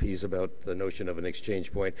ISPs about the notion of an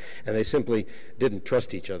exchange point, and they simply didn't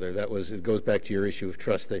trust each other. It goes back to your issue of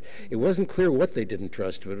trust. It wasn't clear what they didn't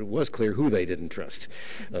trust, but it was clear who they didn't trust.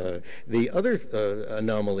 The other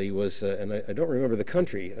anomaly was, and I don't remember the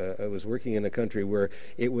country, I was working in a country where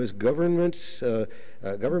it was government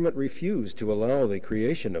refused to allow the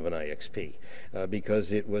creation of an IXP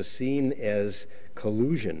because it was seen as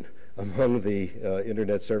collusion among the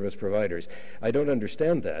internet service providers. I don't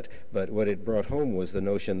understand that, but what it brought home was the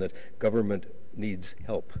notion that government needs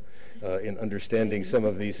help in understanding some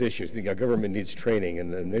of these issues. The government needs training,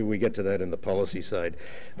 and maybe we get to that in the policy side.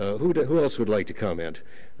 Who else would like to comment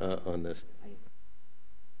on this?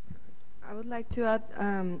 I would like to add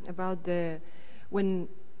about when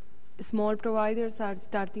small providers are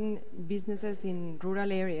starting businesses in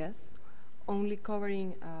rural areas, only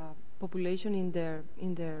covering population in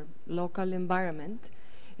their local environment.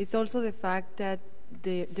 It's also the fact that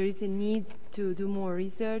there is a need to do more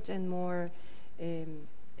research and more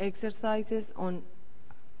exercises on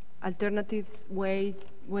alternatives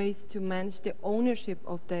ways to manage the ownership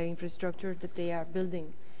of the infrastructure that they are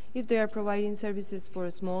building. If they are providing services for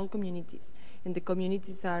small communities, and the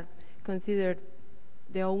communities are considered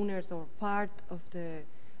the owners or part of the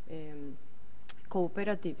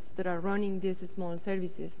cooperatives that are running these small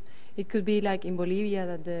services. It could be like in Bolivia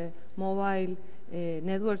that the mobile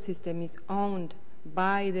network system is owned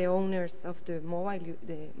by the owners of the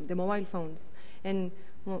mobile phones. And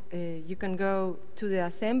you can go to the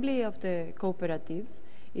assembly of the cooperatives.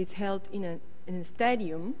 It's held in a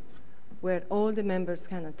stadium where all the members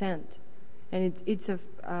can attend. And it's a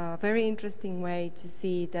very interesting way to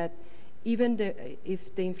see that even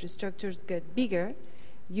if the infrastructures get bigger,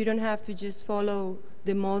 you don't have to just follow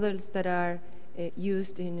the models that are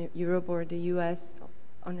used in Europe or the US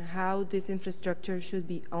on how this infrastructure should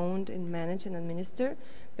be owned and managed and administered,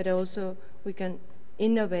 but also we can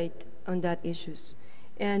innovate on that issues.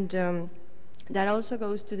 And that also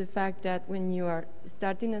goes to the fact that when you are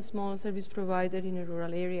starting a small service provider in a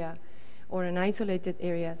rural area or an isolated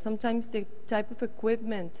area, sometimes the type of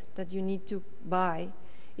equipment that you need to buy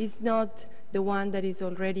is not the one that is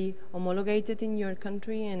already homologated in your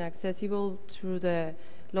country and accessible through the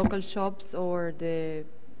local shops or the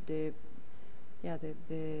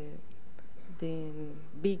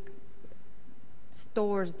big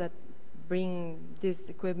stores that bring this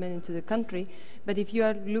equipment into the country. But if you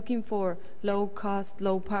are looking for low-cost,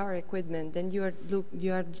 low-power equipment, then you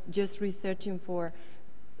are just researching for,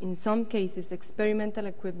 in some cases, experimental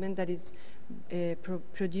equipment that is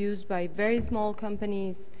produced by very small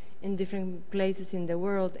companies in different places in the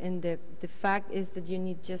world. And the fact is that you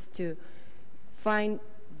need just to find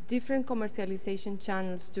different commercialization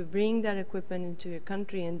channels to bring that equipment into your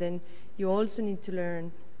country. And then you also need to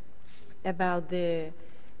learn about the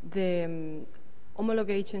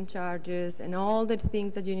homologation charges and all the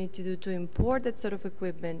things that you need to do to import that sort of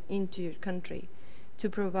equipment into your country to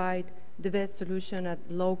provide the best solution at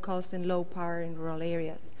low cost and low power in rural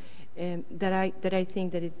areas. That I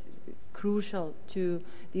think that it's crucial to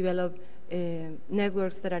develop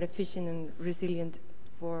networks that are efficient and resilient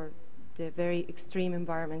for the very extreme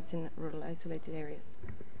environments in rural isolated areas.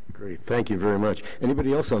 Great, thank you very much.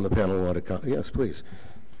 Anybody else on the panel want to comment? Yes, please.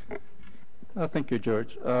 Thank you,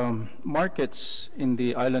 George. Markets in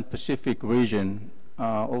the Island Pacific region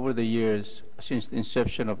over the years, since the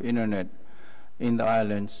inception of internet in the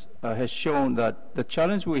islands, has shown that the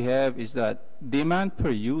challenge we have is that demand per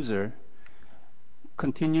user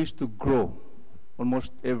continues to grow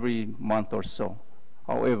almost every month or so.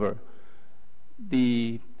 However,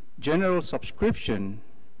 the general subscription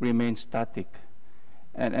remains static.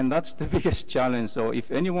 And that's the biggest challenge. So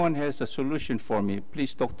if anyone has a solution for me,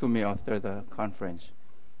 please talk to me after the conference.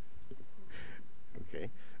 Okay.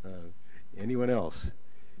 Anyone else?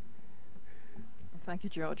 Thank you,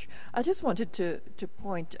 George. I just wanted to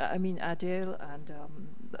point, I mean, Adele and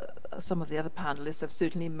some of the other panelists have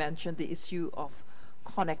certainly mentioned the issue of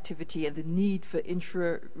connectivity and the need for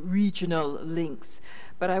intra-regional links.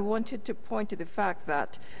 But I wanted to point to the fact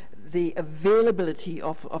that the availability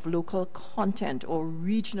of local content or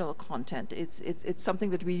regional content, it's something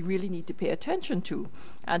that we really need to pay attention to.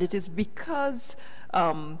 And it is because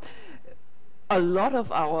a lot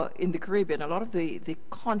of in the Caribbean, a lot of the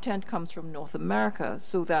content comes from North America,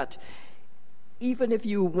 so that even if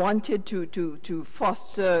you wanted to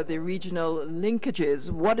foster the regional linkages,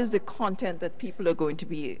 what is the content that people are going to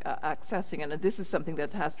be accessing? And this is something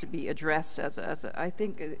that has to be addressed I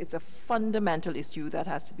think it's a fundamental issue that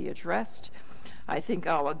has to be addressed. I think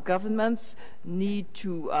our governments need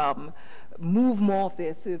to move more of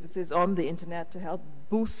their services on the internet to help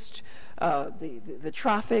boost the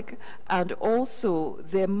traffic. And also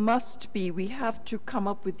we have to come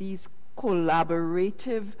up with these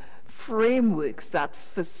collaborative frameworks that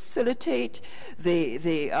facilitate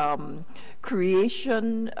the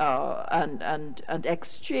creation and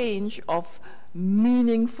exchange of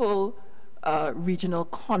meaningful regional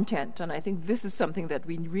content. And I think this is something that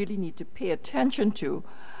we really need to pay attention to.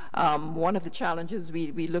 One of the challenges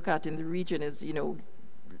we look at in the region is,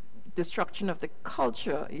 destruction of the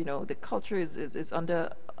culture. The culture is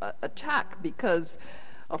under attack because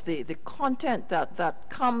of the content that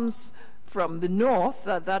comes from the north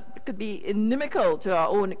that could be inimical to our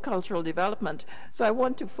own cultural development. So I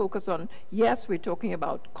want to focus on, yes, we're talking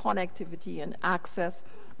about connectivity and access,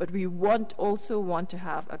 but we also want to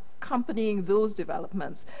have accompanying those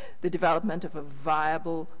developments, the development of a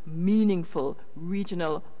viable, meaningful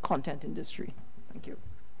regional content industry. Thank you.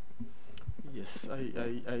 Yes,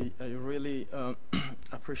 I really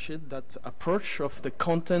appreciate that approach of the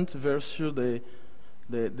content versus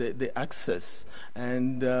the access.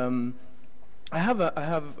 And I have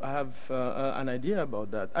an idea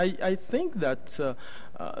about that. I think that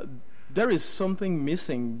there is something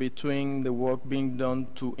missing between the work being done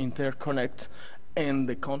to interconnect and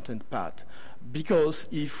the content part. Because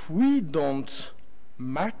if we don't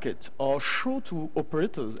market or show to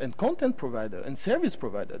operators and content provider and service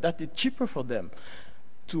provider that it's cheaper for them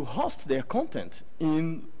to host their content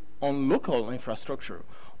on local infrastructure,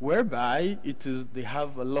 whereby they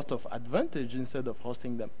have a lot of advantage instead of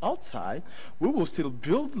hosting them outside, we will still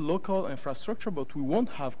build local infrastructure, but we won't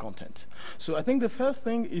have content. So I think the first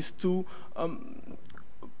thing is to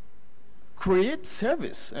create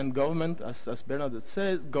service, and government, as Bernadette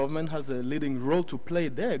says, government has a leading role to play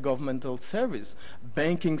there. Governmental service,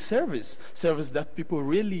 banking service that people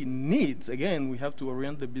really need. Again, we have to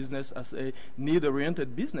orient the business as a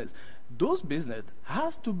need-oriented business. Those business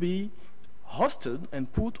has to be hosted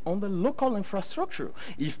and put on the local infrastructure.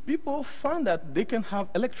 If people find that they can have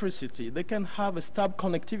electricity, they can have a stable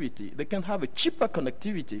connectivity, they can have a cheaper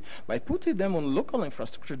connectivity, by putting them on local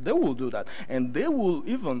infrastructure, they will do that. And they will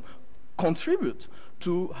even contribute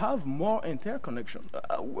to have more interconnection.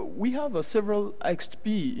 We have several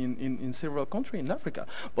IXP in several countries in Africa,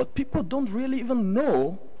 but people don't really even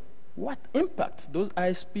know what impact those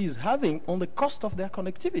ISPs having on the cost of their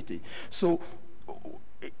connectivity. So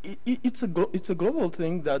it's a global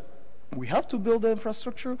thing that we have to build the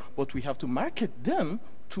infrastructure, but we have to market them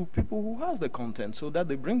to people who has the content so that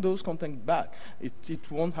they bring those content back.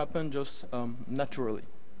 It won't happen just naturally.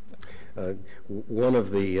 One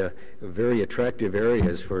of the very attractive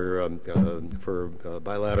areas for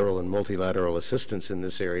bilateral and multilateral assistance in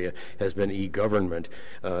this area has been e-government,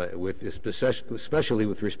 especially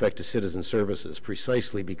with respect to citizen services,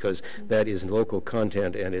 precisely because that is local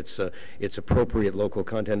content, and it's appropriate local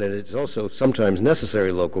content, and it's also sometimes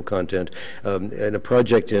necessary local content. In a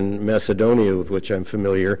project in Macedonia with which I'm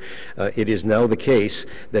familiar, it is now the case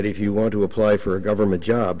that if you want to apply for a government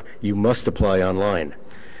job, you must apply online.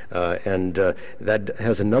 And that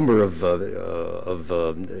has a number of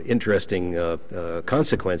interesting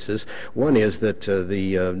consequences. One is that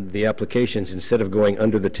the applications, instead of going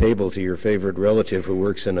under the table to your favorite relative who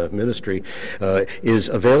works in a ministry, is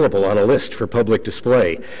available on a list for public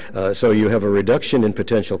display. So you have a reduction in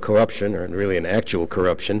potential corruption, or really an actual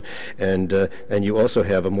corruption, and you also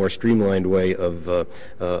have a more streamlined way of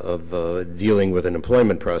dealing with an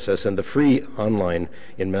employment process. And the free online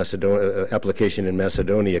application in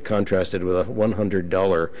Macedonia contrasted with a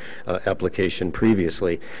 $100 application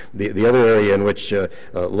previously. The other area in which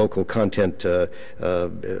local content, the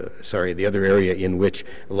other area in which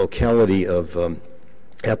locality of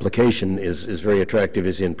application is very attractive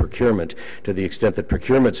is in procurement. To the extent that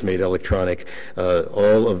procurement's made electronic,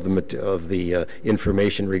 all of the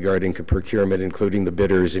information regarding procurement, including the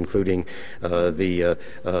bidders, including the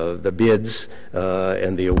bids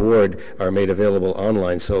and the award, are made available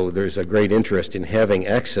online. So there's a great interest in having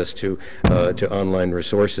access to online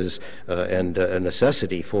resources and a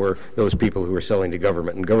necessity for those people who are selling to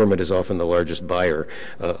government. And government is often the largest buyer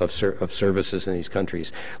of services in these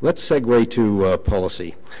countries. Let's segue to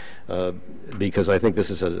policy. because I think this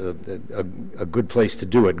is a good place to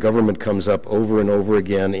do it. Government comes up over and over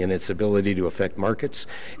again in its ability to affect markets,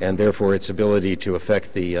 and therefore its ability to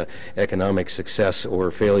affect the economic success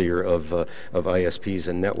or failure of ISPs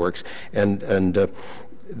and networks. And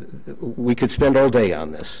we could spend all day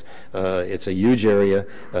on this. It's a huge area.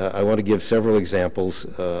 I want to give several examples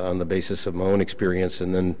on the basis of my own experience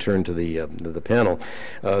and then turn to the panel.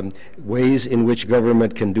 Ways in which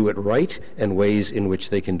government can do it right and ways in which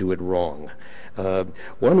they can do it wrong.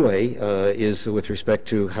 One way is with respect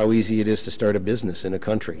to how easy it is to start a business in a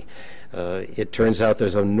country. It turns out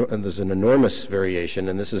there's an enormous variation,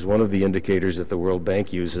 and this is one of the indicators that the World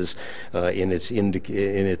Bank uses in its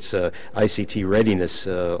ICT readiness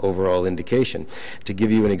overall indication. To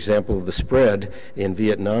give you an example of the spread, in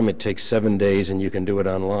Vietnam it takes 7 days and you can do it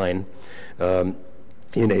online.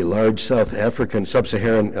 In a large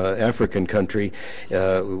sub-Saharan African country,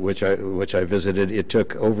 which I visited, it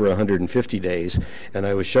took over 150 days, and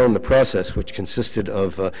I was shown the process, which consisted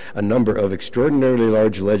of a number of extraordinarily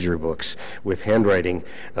large ledger books with handwriting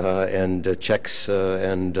and checks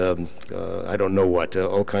and I don't know what,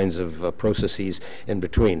 all kinds of processes in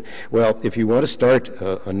between. Well, if you want to start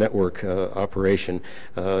a network operation,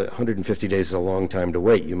 150 days is a long time to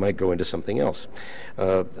wait. You might go into something else.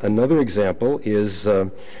 Another example is a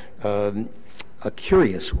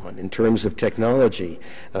curious one in terms of technology.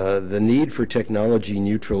 The need for technology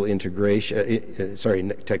neutral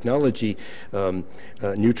integration, technology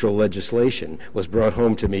neutral legislation was brought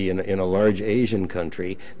home to me in a large Asian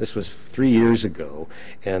country. This was 3 years ago,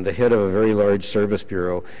 and the head of a very large service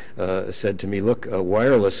bureau said to me, look,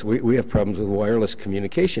 wireless, we have problems with wireless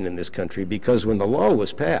communication in this country because when the law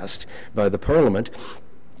was passed by the parliament,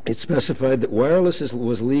 it specified that wireless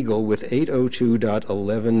was legal with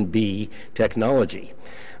 802.11b technology.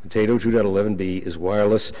 802.11b is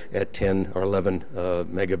wireless at 10 or 11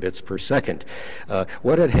 megabits per second.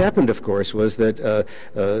 What had happened, of course, was that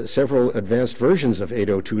several advanced versions of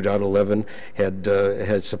 802.11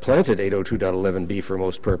 had supplanted 802.11b for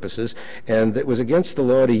most purposes, and it was against the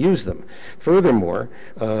law to use them. Furthermore,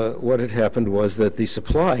 what had happened was that the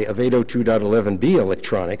supply of 802.11b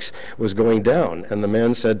electronics was going down, and the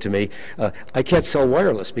man said to me, I can't sell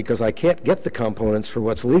wireless because I can't get the components for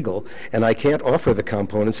what's legal, and I can't offer the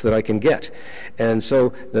components that I can get. And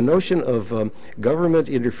so the notion of government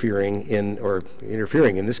interfering in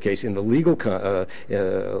this case in the legal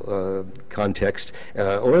context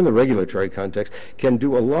or in the regulatory context can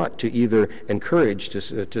do a lot to either encourage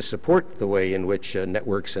to support the way in which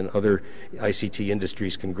networks and other ICT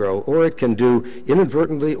industries can grow, or it can do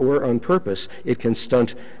inadvertently or on purpose, it can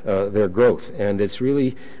stunt their growth. And it's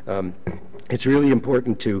really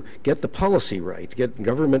important to get the policy right, get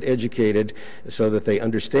government educated so that they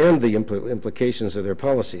understand the implications of their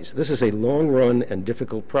policies. This is a long-run and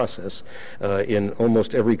difficult process in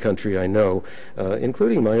almost every country I know,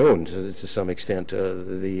 including my own to some extent.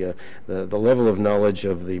 The level of knowledge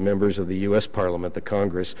of the members of the U.S. Parliament, the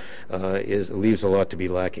Congress, leaves a lot to be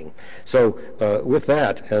lacking. So with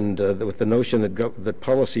that, and with the notion that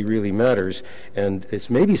policy really matters, and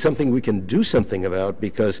it's maybe something we can do something about,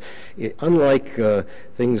 because unlike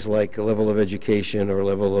things like a level of education or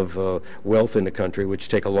level of wealth in the country, which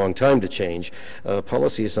take a long time to change,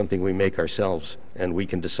 policy is something we make ourselves, and we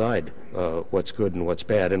can decide what's good and what's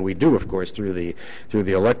bad. And we do, of course, through the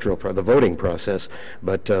the voting process.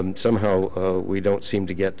 But somehow we don't seem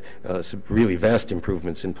to get some really vast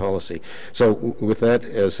improvements in policy. So, with that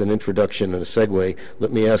as an introduction and a segue,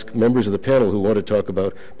 let me ask members of the panel who want to talk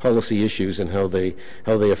about policy issues and how they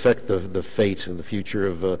affect the fate and the future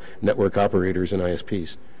of network operators and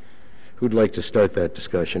ISPs. Who'd like to start that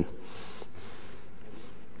discussion?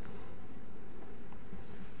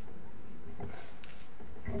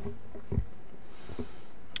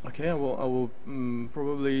 Okay, I will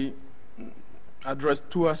probably address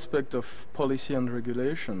two aspects of policy and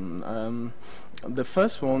regulation. The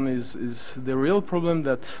first one is the real problem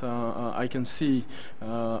that I can see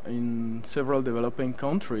in several developing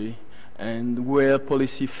countries, and where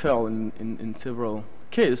policy fell in several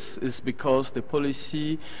cases, is because the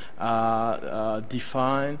policy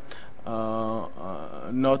defined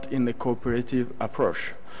not in a cooperative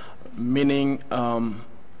approach, meaning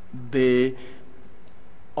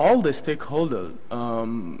all the stakeholders,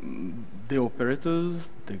 the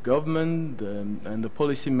operators, the government, and the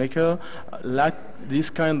policymaker lack this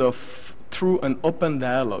kind of true and open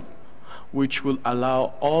dialogue, which will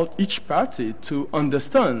allow each party to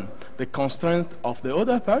understand the constraint of the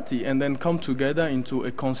other party and then come together into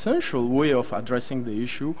a consensual way of addressing the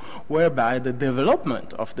issue, whereby the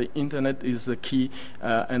development of the internet is the key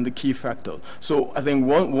and the key factor. So I think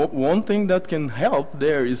one thing that can help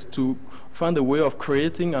there is to find a way of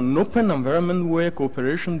creating an open environment where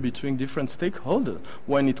cooperation between different stakeholders,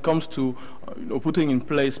 when it comes to putting in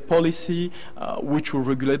place policy which will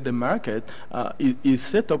regulate the market, is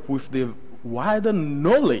set up with the wider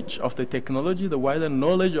knowledge of the technology, the wider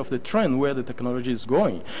knowledge of the trend where the technology is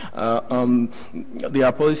going. There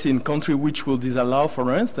are policies in country which will disallow,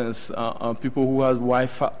 for instance, people who have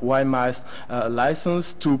WiMAX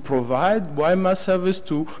license to provide WiMAX service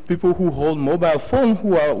to people who hold mobile phone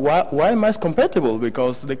who are WiMAX compatible,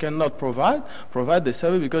 because they cannot provide the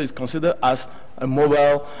service because it's considered as a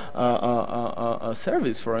mobile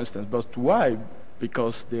service, for instance. But why?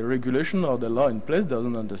 Because the regulation or the law in place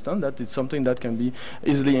doesn't understand that it's something that can be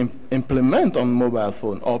easily implemented on mobile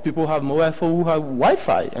phone. Or people have mobile phone who have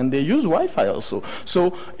Wi-Fi and they use Wi-Fi also.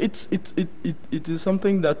 So it is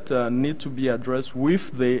something that needs to be addressed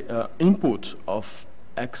with the input of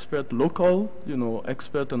expert and local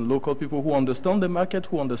people who understand the market,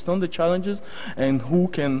 who understand the challenges, and who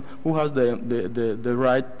has the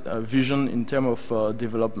right vision in terms of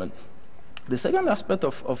development. The second aspect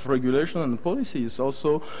of regulation and policy is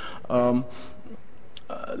also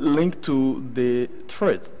linked to the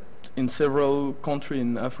threat in several countries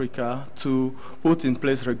in Africa to put in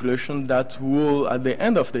place regulation that will, at the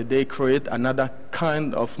end of the day, create another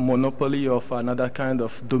kind of monopoly of another kind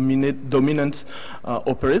of dominant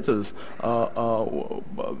operators,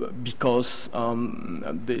 because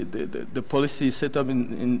the policy is set up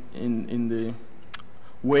in the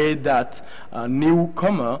way that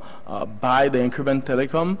newcomer buy the incumbent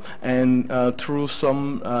telecom, and through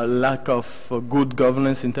some lack of good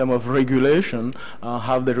governance in terms of regulation,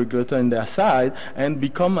 have the regulator in their side and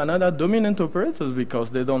become another dominant operator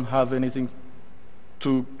because they don't have anything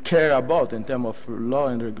to care about in terms of law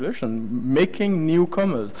and regulation, making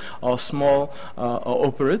newcomers or small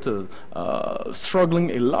operators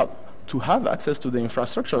struggling a lot to have access to the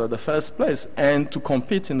infrastructure at the first place and to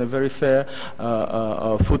compete in a very fair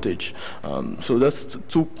footage. So that's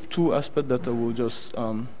two aspects that I will just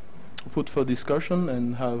put for discussion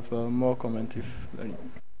and have more comment if any.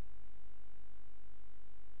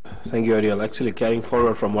 Thank you, Ariel. Actually, carrying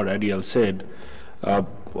forward from what Ariel said,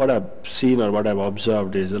 what I've seen or what I've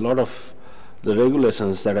observed is a lot of the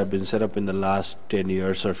regulations that have been set up in the last 10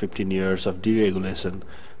 years or 15 years of deregulation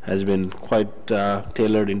has been quite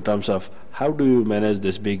tailored in terms of how do you manage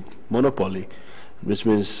this big monopoly, which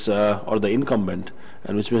means, or the incumbent,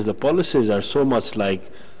 and which means the policies are so much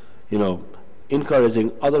like,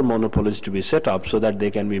 encouraging other monopolies to be set up so that they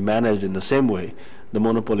can be managed in the same way the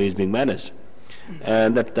monopoly is being managed.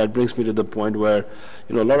 And that brings me to the point where,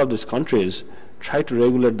 a lot of these countries try to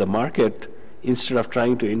regulate the market instead of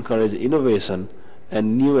trying to encourage innovation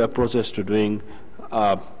and new approaches to doing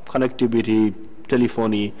connectivity,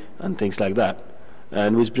 telephony, and things like that.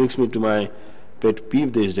 And which brings me to my pet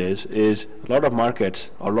peeve these days is a lot of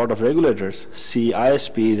markets or a lot of regulators see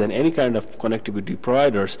ISPs and any kind of connectivity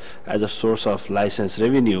providers as a source of license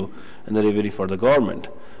revenue and the revenue for the government.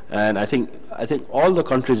 And I think all the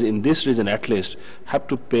countries in this region at least have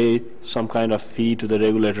to pay some kind of fee to the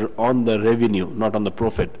regulator on the revenue, not on the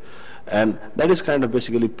profit. And that is kind of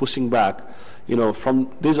basically pushing back, from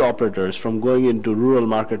these operators from going into rural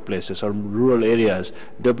marketplaces or rural areas,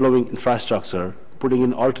 developing infrastructure, putting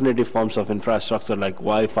in alternative forms of infrastructure like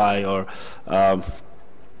Wi-Fi or,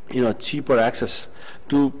 cheaper access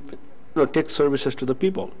to take services to the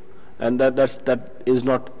people. And that is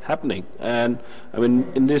not happening. And I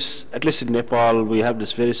mean, in this, at least in Nepal, we have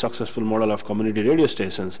this very successful model of community radio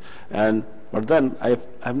stations. But then I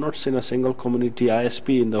have not seen a single community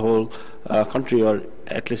ISP in the whole country, or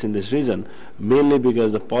at least in this region, mainly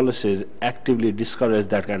because the policies actively discourage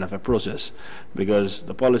that kind of a process. Because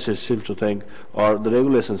the policies seem to think, or the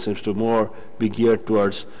regulation seems to more be geared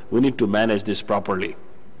towards, we need to manage this properly,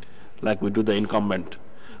 like we do the incumbent.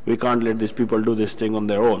 We can't let these people do this thing on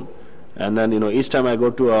their own. And then, each time I go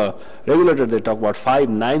to a regulator, they talk about 5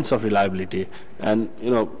 nines of reliability. And,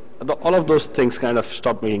 all of those things kind of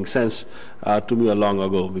stopped making sense to me long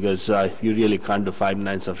ago, because you really can't do 5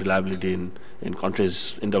 nines of reliability in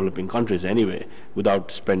countries, in developing countries anyway,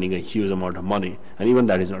 without spending a huge amount of money. And even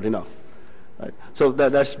that is not enough. Right? So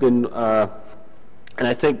that's been, and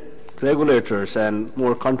I think regulators and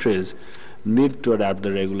more countries need to adapt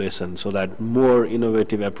the regulation so that more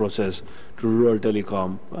innovative approaches to rural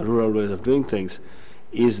telecom, rural ways of doing things,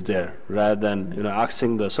 is there, rather than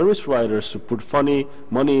asking the service providers to put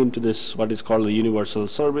money into this what is called the universal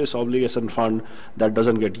service obligation fund that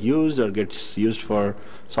doesn't get used or gets used for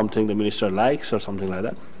something the minister likes or something like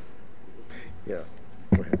that. Yeah,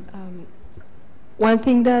 go ahead. One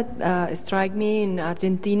thing that struck me in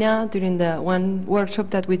Argentina during the one workshop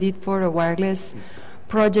that we did for a wireless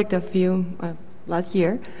project last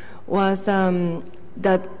year was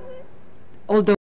that although